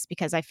basis?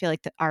 Because I feel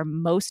like our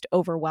most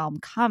overwhelm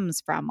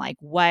comes from like,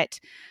 what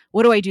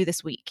do I do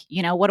this week?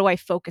 What do I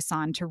focus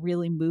on to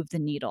really move the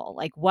needle?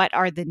 Like, what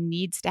are the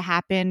needs to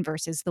happen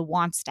versus the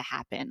wants to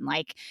happen?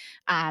 Like,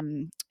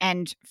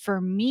 and for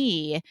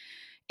me,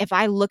 if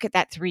I look at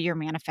that 3-year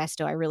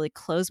manifesto, I really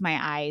close my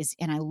eyes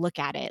and I look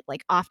at it.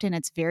 Like often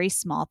it's very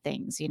small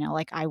things,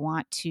 like I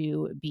want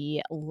to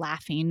be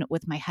laughing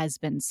with my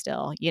husband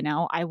still,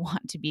 I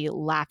want to be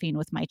laughing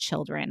with my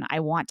children.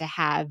 I want to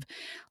have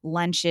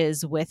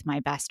lunches with my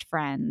best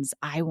friends.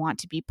 I want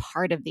to be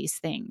part of these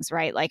things,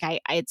 right? Like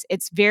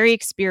it's very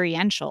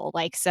experiential.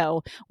 Like,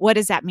 so what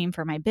does that mean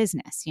for my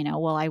business?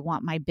 Well, I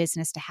want my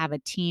business to have a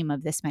team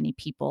of this many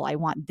people. I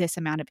want this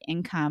amount of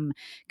income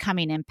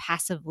coming in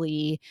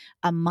passively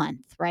a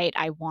month, right?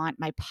 I want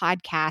my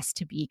podcast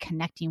to be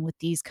connecting with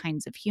these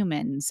kinds of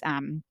humans.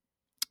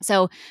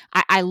 So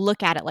I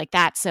look at it like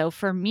that. So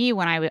for me,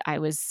 when I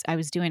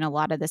was doing a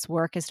lot of this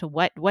work as to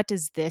what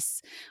does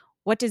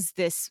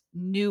this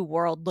new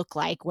world look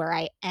like where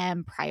I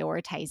am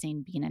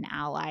prioritizing being an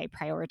ally,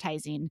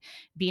 prioritizing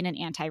being an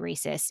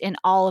anti-racist in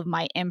all of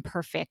my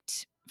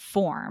imperfect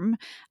form.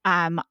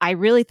 I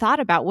really thought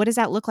about, what does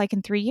that look like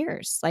in 3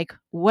 years? Like,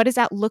 what does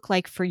that look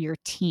like for your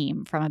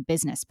team from a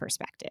business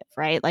perspective,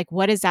 right? Like,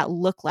 what does that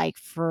look like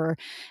for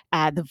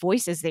the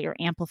voices that you're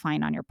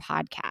amplifying on your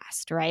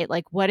podcast, right?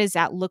 Like, what does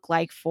that look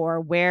like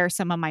for where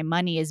some of my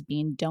money is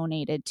being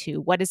donated to?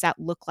 What does that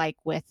look like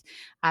with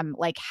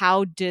like,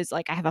 how does,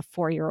 like, I have a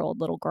 4-year-old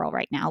little girl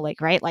right now,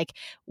 like, right, like,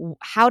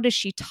 how does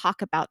she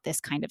talk about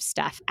this kind of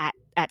stuff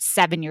at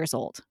 7 years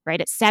old, right?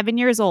 At 7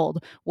 years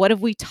old, what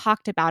have we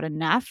talked about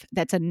enough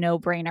that's a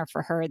no-brainer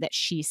for her that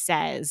she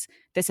says,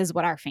 this is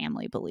what our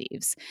family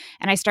believes?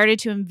 And I started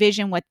to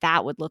envision what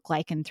that would look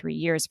like in 3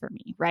 years for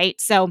me, right?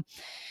 So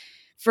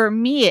for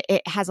me,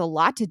 it has a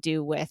lot to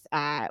do with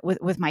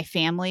my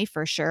family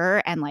for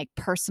sure, and like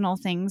personal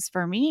things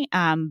for me.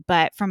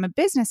 But from a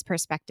business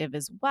perspective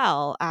as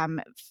well,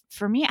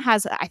 for me, it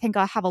has. I think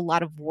I'll have a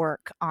lot of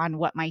work on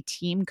what my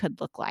team could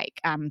look like,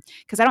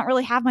 because I don't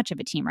really have much of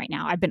a team right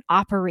now. I've been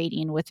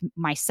operating with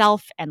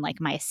myself and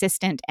like my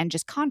assistant and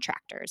just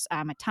contractors,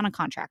 a ton of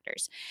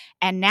contractors,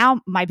 and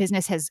now my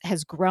business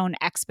has grown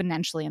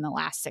exponentially in the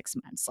last 6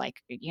 months.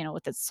 Like,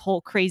 with this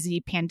whole crazy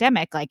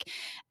pandemic, like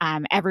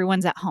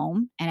everyone's at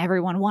home and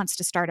everyone wants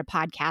to start a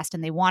podcast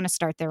and they want to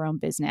start their own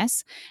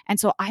business. And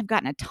so I've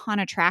gotten a ton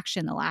of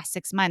traction the last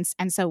 6 months.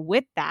 And so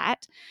with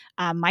that,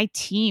 my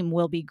team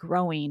will be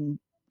growing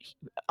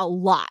a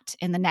lot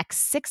in the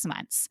next 6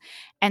 months.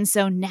 And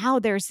so now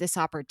there's this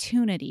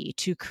opportunity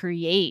to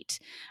create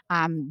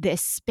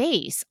this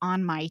space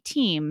on my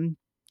team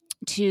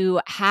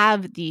to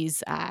have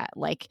these uh,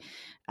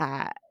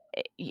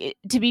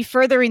 to be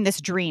furthering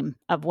this dream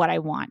of what I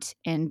want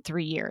in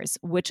 3 years,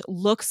 which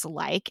looks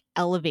like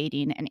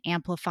elevating and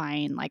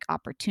amplifying like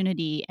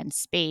opportunity and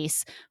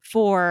space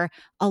for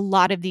a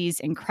lot of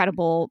these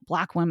incredible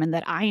Black women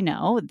that I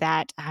know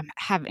that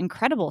have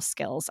incredible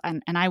skills.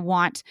 And I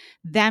want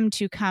them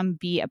to come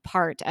be a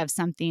part of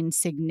something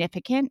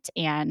significant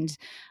and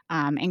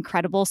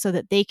incredible so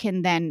that they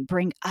can then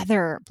bring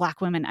other Black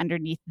women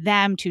underneath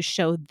them to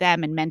show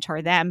them and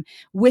mentor them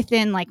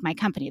within like my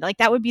company. Like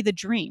that would be the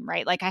dream,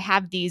 right? Like I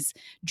have these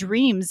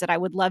dreams that I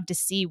would love to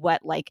see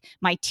what like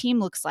my team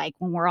looks like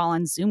when we're all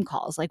on Zoom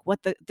calls, like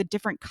what the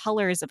different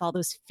colors of all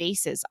those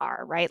faces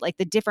are, right? Like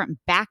the different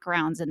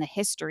backgrounds and the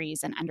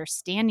histories and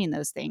understanding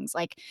those things.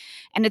 Like,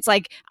 and it's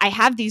like I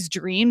have these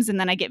dreams and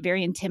then I get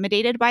very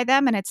intimidated by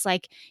them. And it's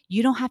like,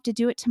 you don't have to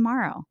do it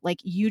tomorrow. Like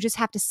you just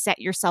have to set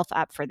yourself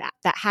up for that.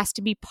 That has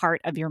to be part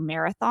of your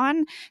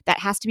marathon. That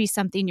has to be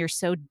something you're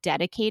so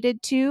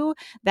dedicated to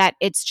that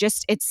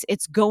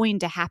it's going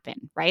to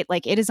happen, right?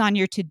 Like it is on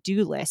your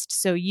to-do list.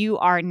 So you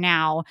are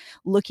now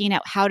looking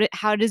at how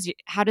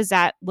does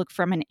that look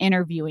from an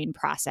interviewing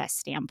process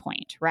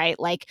standpoint, right?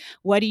 Like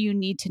what do you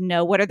need to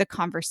know? What are the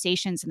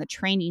conversations and the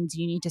trainings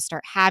you need to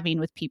start having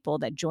with people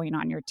that join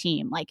on your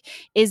team? Like,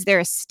 is there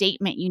a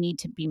statement you need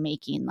to be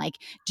making? Like,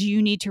 do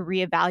you need to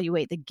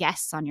reevaluate the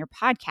guests on your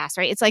podcast,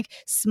 right? It's like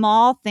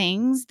small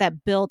things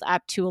that build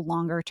up to a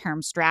longer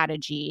term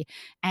strategy.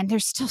 And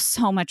there's still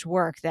so much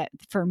work that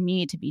for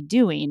me to be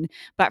doing.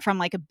 But from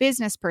like a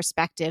business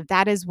perspective,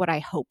 that is what I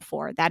hope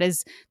for. That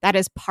is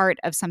part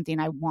of something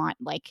I want,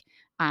 like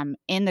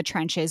in the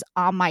trenches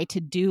on my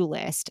to-do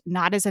list,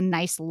 not as a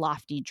nice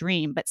lofty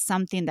dream, but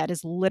something that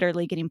is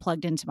literally getting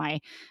plugged into my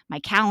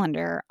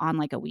calendar on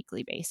like a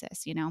weekly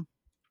basis.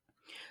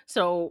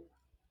 So,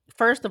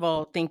 first of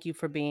all, thank you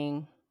for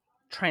being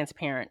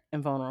transparent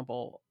and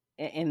vulnerable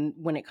in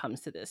when it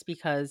comes to this,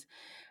 because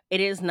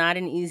it is not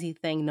an easy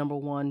thing, number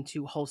one,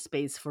 to hold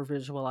space for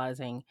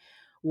visualizing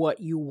what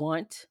you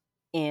want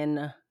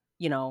in,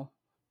 you know,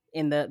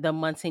 in the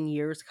months and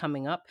years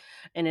coming up.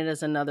 And it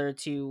is another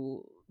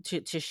to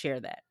share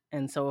that.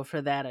 And so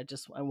for that,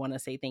 I want to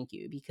say thank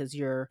you, because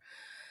you're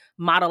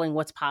modeling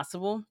what's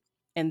possible,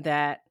 and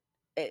that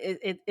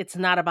it's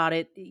not about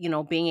it,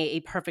 being a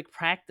perfect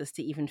practice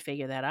to even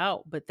figure that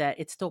out, but that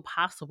it's still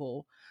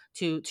possible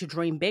to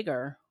dream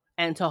bigger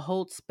and to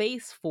hold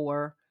space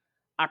for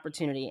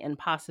opportunity and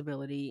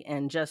possibility,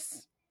 and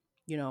just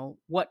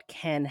what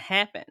can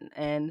happen,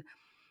 and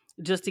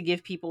just to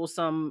give people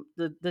some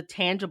the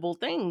tangible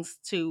things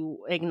to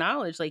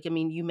acknowledge. Like, I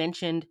mean, you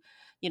mentioned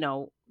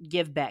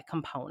give back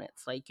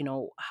components, like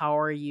how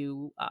are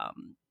you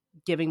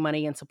giving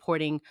money and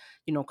supporting,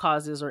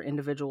 causes or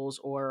individuals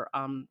or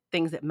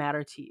things that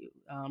matter to you.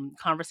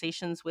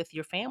 Conversations with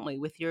your family,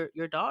 with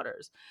your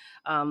daughters,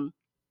 um,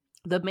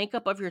 the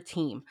makeup of your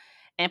team,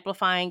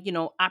 amplifying,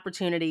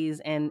 opportunities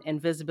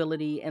and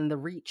visibility and the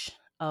reach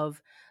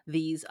of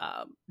these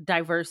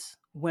diverse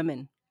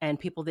women and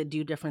people that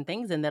do different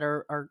things and that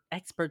are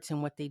experts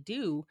in what they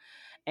do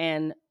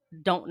and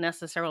don't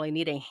necessarily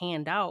need a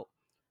handout,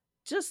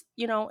 just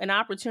an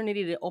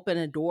opportunity to open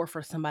a door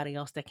for somebody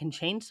else that can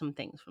change some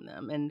things from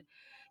them. And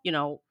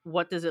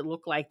what does it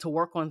look like to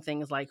work on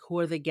things like, who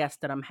are the guests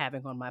that I'm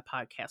having on my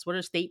podcast, what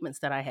are statements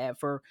that I have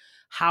for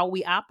how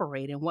we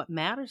operate and what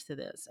matters to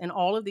this, and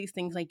all of these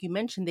things, like you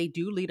mentioned, they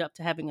do lead up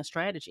to having a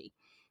strategy,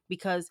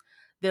 because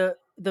the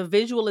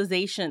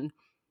visualization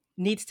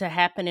needs to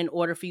happen in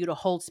order for you to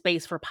hold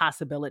space for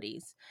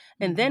possibilities.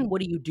 And then Mhm.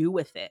 what do you do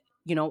with it?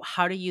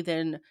 How do you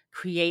then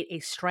create a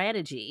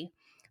strategy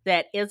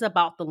that is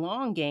about the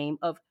long game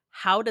of,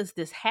 how does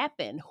this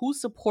happen? Who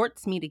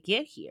supports me to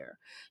get here?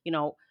 You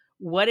know,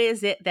 what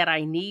is it that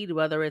I need,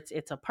 whether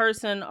it's a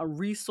person, a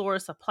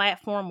resource, a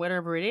platform,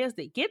 whatever it is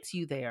that gets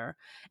you there,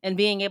 and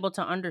being able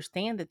to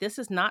understand that this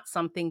is not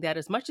something that,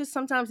 as much as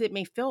sometimes it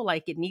may feel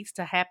like it needs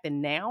to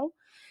happen now,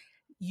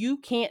 you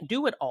can't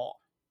do it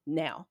all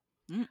now.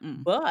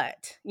 Mm-mm.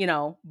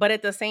 But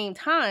at the same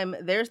time,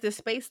 there's this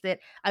space that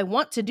I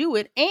want to do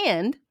it,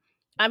 and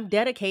I'm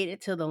dedicated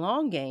to the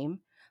long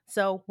game.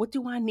 So what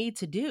do I need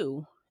to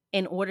do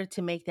in order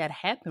to make that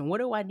happen? What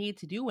do I need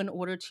to do in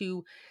order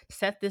to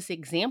set this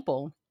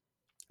example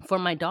for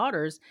my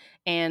daughters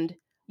and,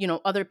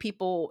 other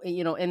people,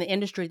 in the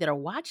industry that are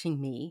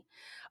watching me,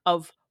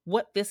 of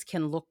what this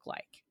can look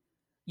like?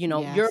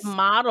 You're Yes.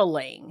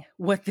 modeling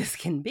what this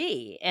can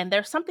be. And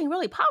there's something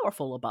really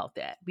powerful about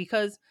that,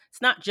 because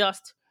it's not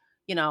just,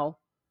 you know,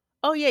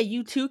 oh yeah,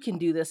 you too can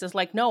do this. It's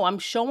like, no, I'm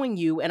showing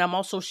you, and I'm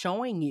also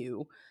showing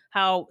you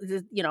how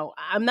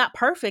I'm not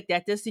perfect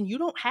at this, and you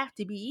don't have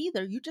to be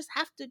either. You just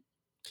have to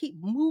keep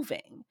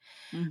moving.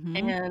 Mhm.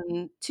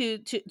 And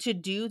to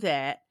do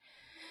that,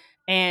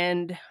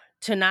 and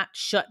to not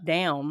shut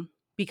down,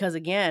 because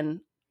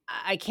again,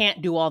 I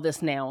can't do all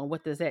this now, and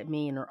what does that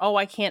mean? Or, oh,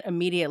 I can't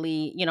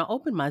immediately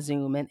open my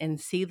Zoom and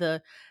see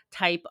the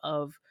type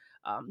of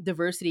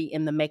diversity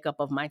in the makeup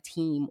of my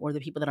team or the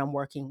people that I'm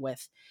working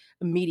with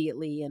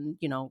immediately. And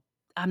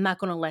I'm not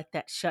going to let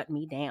that shut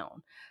me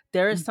down.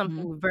 There is Mhm.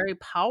 something very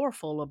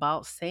powerful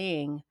about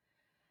saying,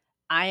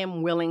 I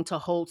am willing to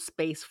hold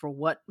space for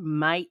what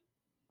might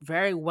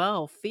very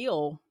well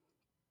feel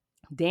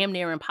damn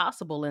near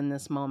impossible in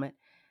this moment,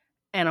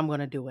 and I'm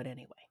gonna do it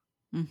anyway.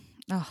 Mm.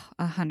 Oh,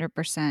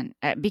 100%.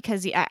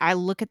 Because I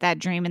look at that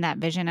dream and that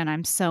vision and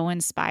I'm so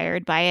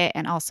inspired by it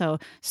and also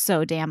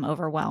so damn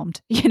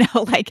overwhelmed,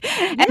 like,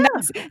 and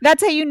Yeah.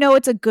 that's how you know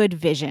it's a good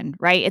vision,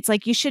 right? It's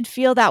like you should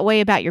feel that way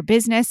about your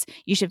business.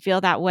 You should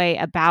feel that way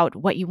about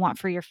what you want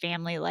for your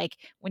family. Like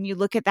when you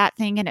look at that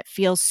thing and it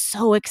feels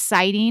so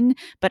exciting,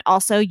 but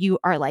also you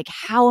are like,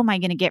 how am I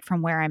going to get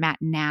from where I'm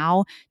at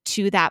now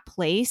to that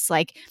place?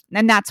 Like,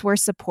 and that's where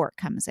support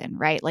comes in,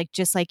 right? Like,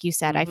 just like you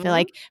said, I feel Mhm.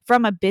 like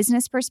from a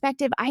business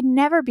perspective, I'd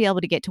never be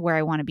able to get to where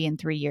I want to be in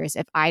 3 years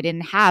if I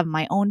didn't have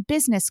my own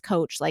business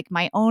coach, like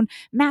my own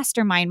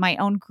mastermind, my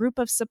own group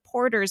of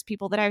supporters,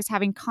 people that I was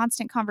having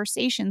constant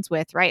conversations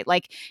with, right?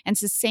 Like, and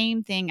it's the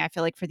same thing I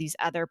feel like for these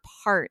other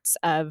parts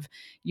of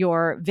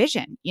your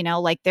vision,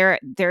 like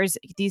there's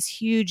these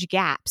huge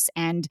gaps.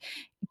 And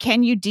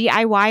can you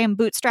DIY and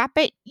bootstrap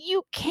it?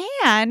 You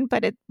can,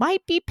 but it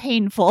might be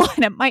painful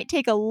and it might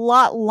take a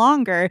lot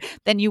longer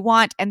than you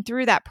want. And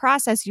through that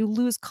process, you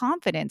lose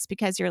confidence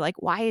because you're like,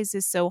 why is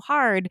this so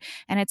hard?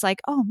 And it's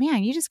like, oh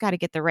man, you just got to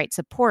get the right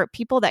support,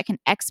 people that can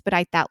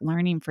expedite that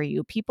learning for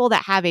you, people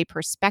that have a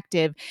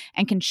perspective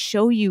and can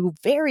show you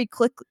very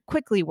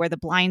quickly where the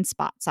blind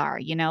spots are.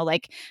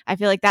 Like I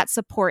feel like that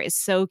support is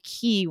so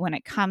key when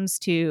it comes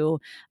to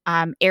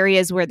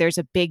areas where there's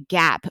a big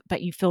gap,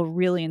 but you feel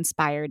really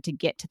inspired to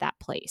get to that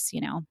place.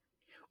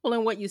 Well,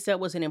 and what you said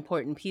was an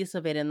important piece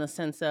of it, in the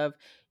sense of,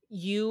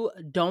 you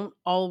don't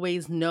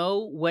always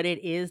know what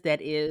it is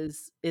that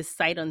is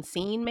sight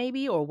unseen,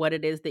 maybe, or what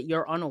it is that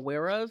you're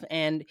unaware of,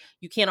 and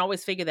you can't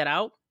always figure that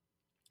out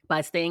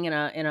by staying in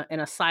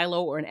a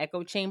silo or an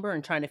echo chamber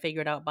and trying to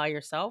figure it out by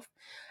yourself.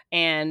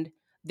 And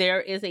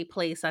there is a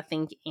place, I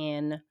think,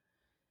 in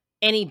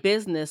any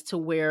business, to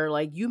where,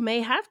 like, you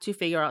may have to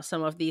figure out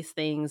some of these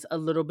things a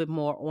little bit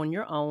more on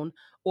your own,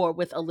 or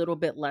with a little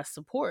bit less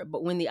support.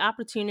 But when the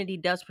opportunity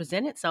does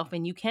present itself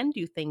and you can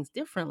do things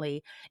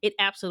differently, it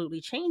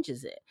absolutely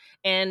changes it.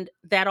 And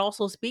that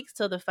also speaks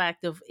to the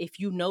fact of, if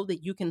you know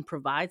that you can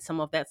provide some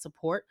of that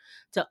support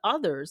to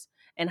others,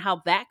 and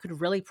how that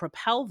could really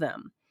propel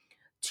them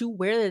to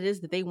where it is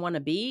that they want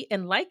to be,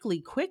 and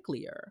likely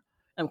quicklier.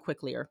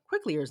 Quicklier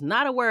is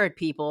not a word,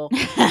 people.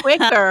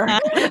 Quicker.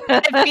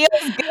 It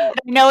feels good.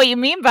 I know what you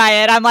mean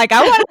by it. I'm like,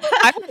 I want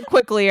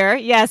quicklier.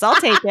 Yes, I'll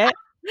take it.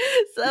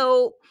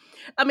 So,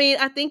 I mean,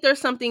 I think there's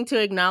something to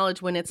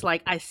acknowledge when it's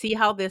like, I see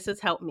how this has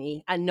helped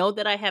me. I know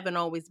that I haven't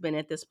always been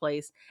at this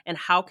place, and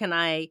how can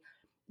I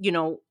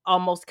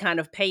almost kind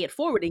of pay it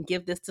forward and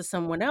give this to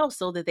someone else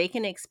so that they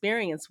can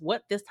experience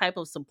what this type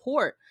of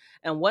support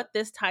and what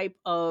this type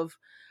of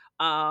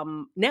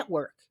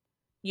network,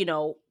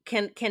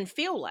 can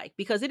feel like,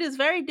 because it is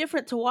very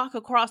different to walk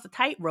across a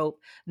tightrope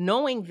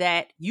knowing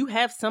that you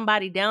have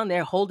somebody down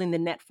there holding the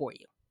net for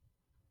you.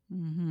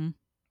 Mm-hmm.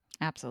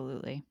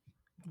 Absolutely.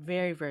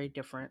 Very, very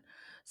different.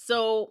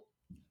 So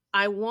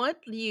I want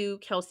you,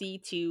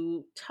 Kelsey,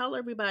 to tell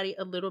everybody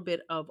a little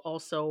bit of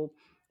also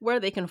where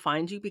they can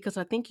find you, because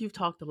I think you've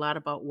talked a lot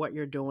about what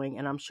you're doing,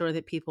 and I'm sure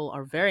that people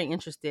are very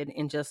interested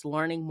in just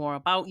learning more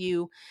about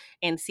you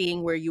and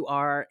seeing where you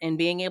are and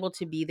being able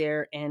to be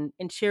there and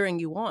cheering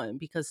you on,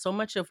 because so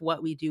much of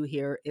what we do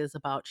here is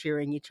about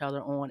cheering each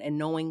other on and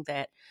knowing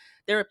that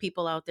there are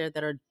people out there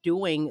that are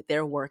doing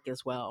their work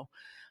as well,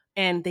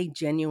 and they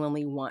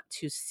genuinely want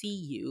to see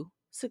you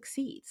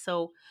succeed.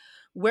 So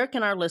where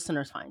can our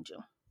listeners find you?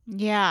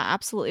 Yeah,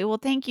 absolutely. Well,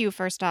 thank you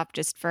first off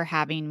just for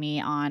having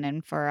me on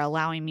and for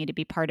allowing me to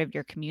be part of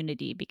your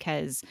community,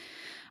 because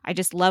I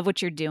just love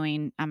what you're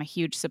doing. I'm a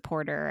huge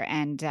supporter,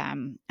 and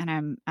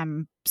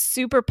I'm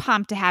super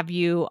pumped to have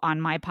you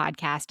on my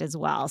podcast as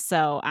well.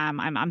 So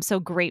I'm so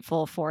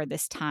grateful for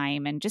this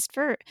time and just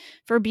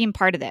for being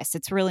part of this.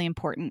 It's really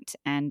important,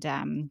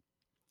 and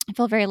I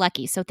feel very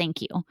lucky, so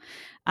thank you.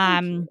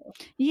 Thank you.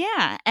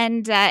 Yeah,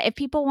 and if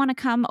people want to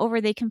come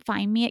over, they can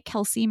find me at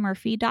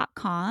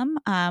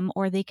kelseymurphy.com,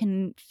 or they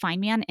can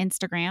find me on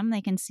Instagram.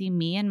 They can see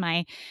me and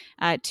my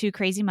two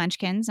crazy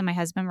munchkins and my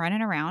husband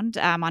running around.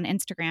 On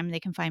Instagram, they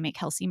can find me at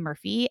Kelsey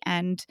Murphy,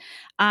 and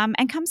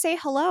come say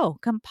hello.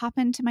 Come pop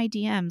into my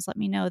DMs. Let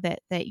me know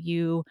that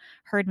you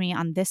heard me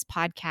on this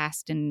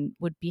podcast and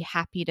would be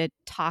happy to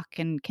talk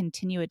and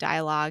continue a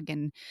dialogue.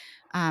 And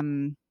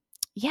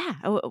yeah,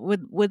 I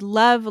would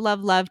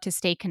love to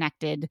stay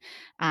connected,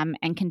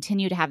 and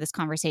continue to have this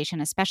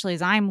conversation, especially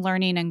as I'm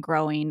learning and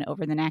growing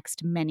over the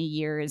next many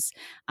years.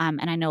 And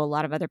I know a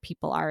lot of other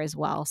people are as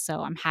well.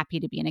 So I'm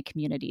happy to be in a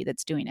community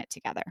that's doing it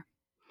together.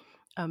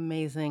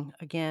 Amazing.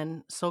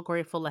 Again, so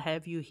grateful to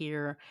have you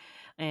here.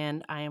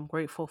 And I am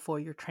grateful for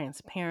your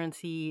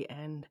transparency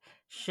and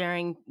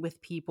sharing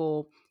with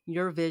people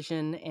your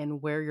vision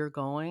and where you're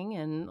going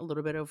and a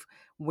little bit of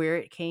where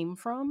it came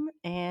from.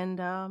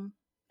 And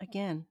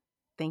again,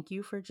 thank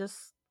you for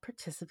just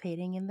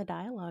participating in the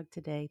dialogue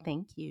today.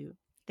 Thank you.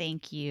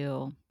 Thank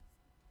you.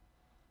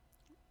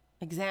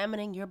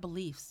 Examining your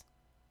beliefs,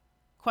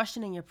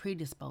 questioning your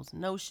predisposed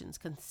notions,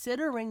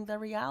 considering the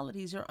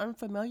realities you're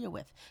unfamiliar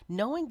with,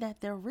 knowing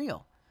that they're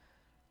real.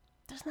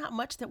 There's not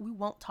much that we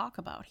won't talk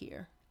about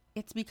here.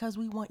 It's because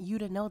we want you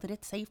to know that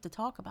it's safe to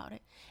talk about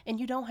it, and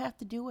you don't have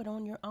to do it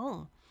on your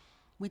own.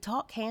 We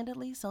talk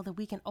candidly so that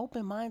we can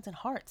open minds and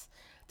hearts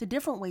to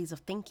different ways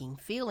of thinking,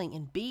 feeling,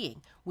 and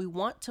being. We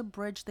want to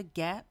bridge the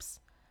gaps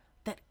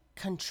that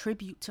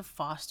contribute to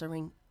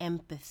fostering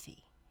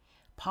empathy.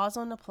 Pause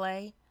on the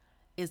Play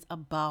is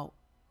about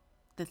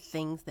the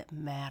things that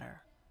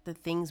matter, the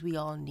things we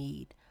all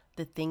need,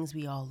 the things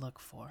we all look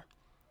for.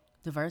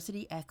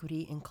 Diversity,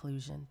 equity,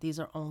 inclusion. These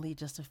are only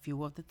just a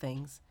few of the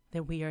things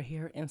that we are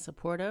here in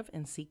support of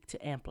and seek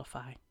to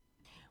amplify.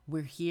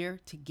 We're here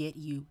to get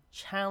you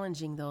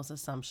challenging those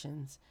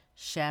assumptions,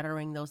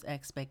 shattering those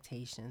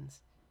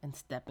expectations, and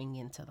stepping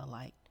into the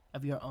light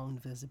of your own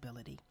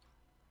visibility.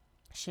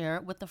 Share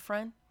it with a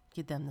friend,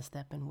 get them to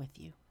step in with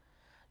you.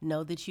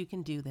 Know that you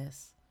can do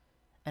this,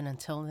 and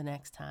until the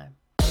next time.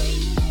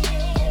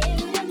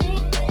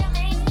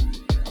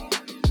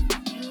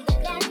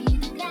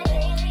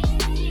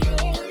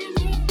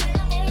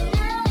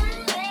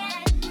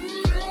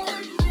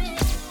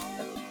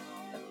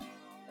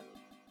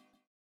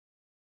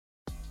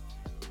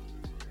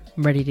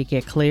 Ready to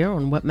get clear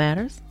on what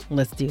matters?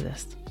 Let's do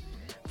this.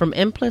 From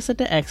Implicit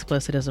to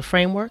Explicit is a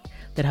framework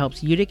that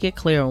helps you to get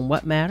clear on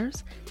what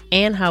matters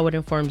and how it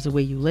informs the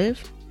way you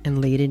live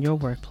and lead in your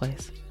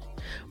workplace.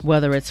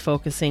 Whether it's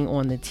focusing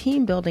on the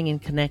team building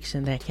and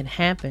connection that can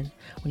happen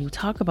when you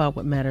talk about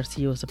what matters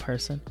to you as a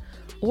person,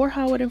 or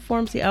how it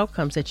informs the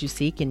outcomes that you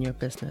seek in your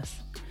business,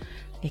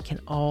 it can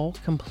all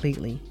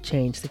completely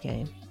change the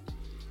game.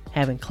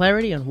 Having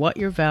clarity on what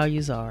your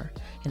values are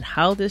and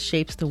how this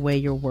shapes the way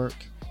your work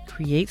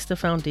creates the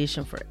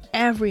foundation for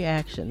every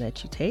action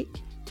that you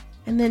take,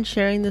 and then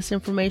sharing this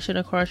information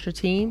across your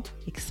team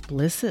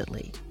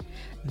explicitly.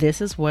 This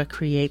is what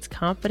creates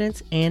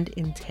confidence and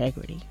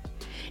integrity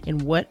in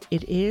what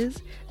it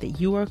is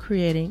that you are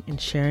creating and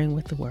sharing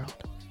with the world.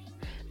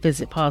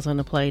 Visit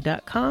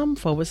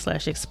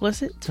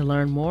pauseontheplay.com/explicit to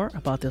learn more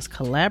about this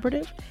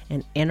collaborative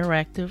and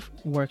interactive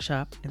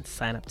workshop and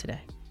sign up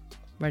today.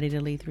 Ready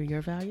to lead through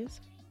your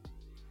values?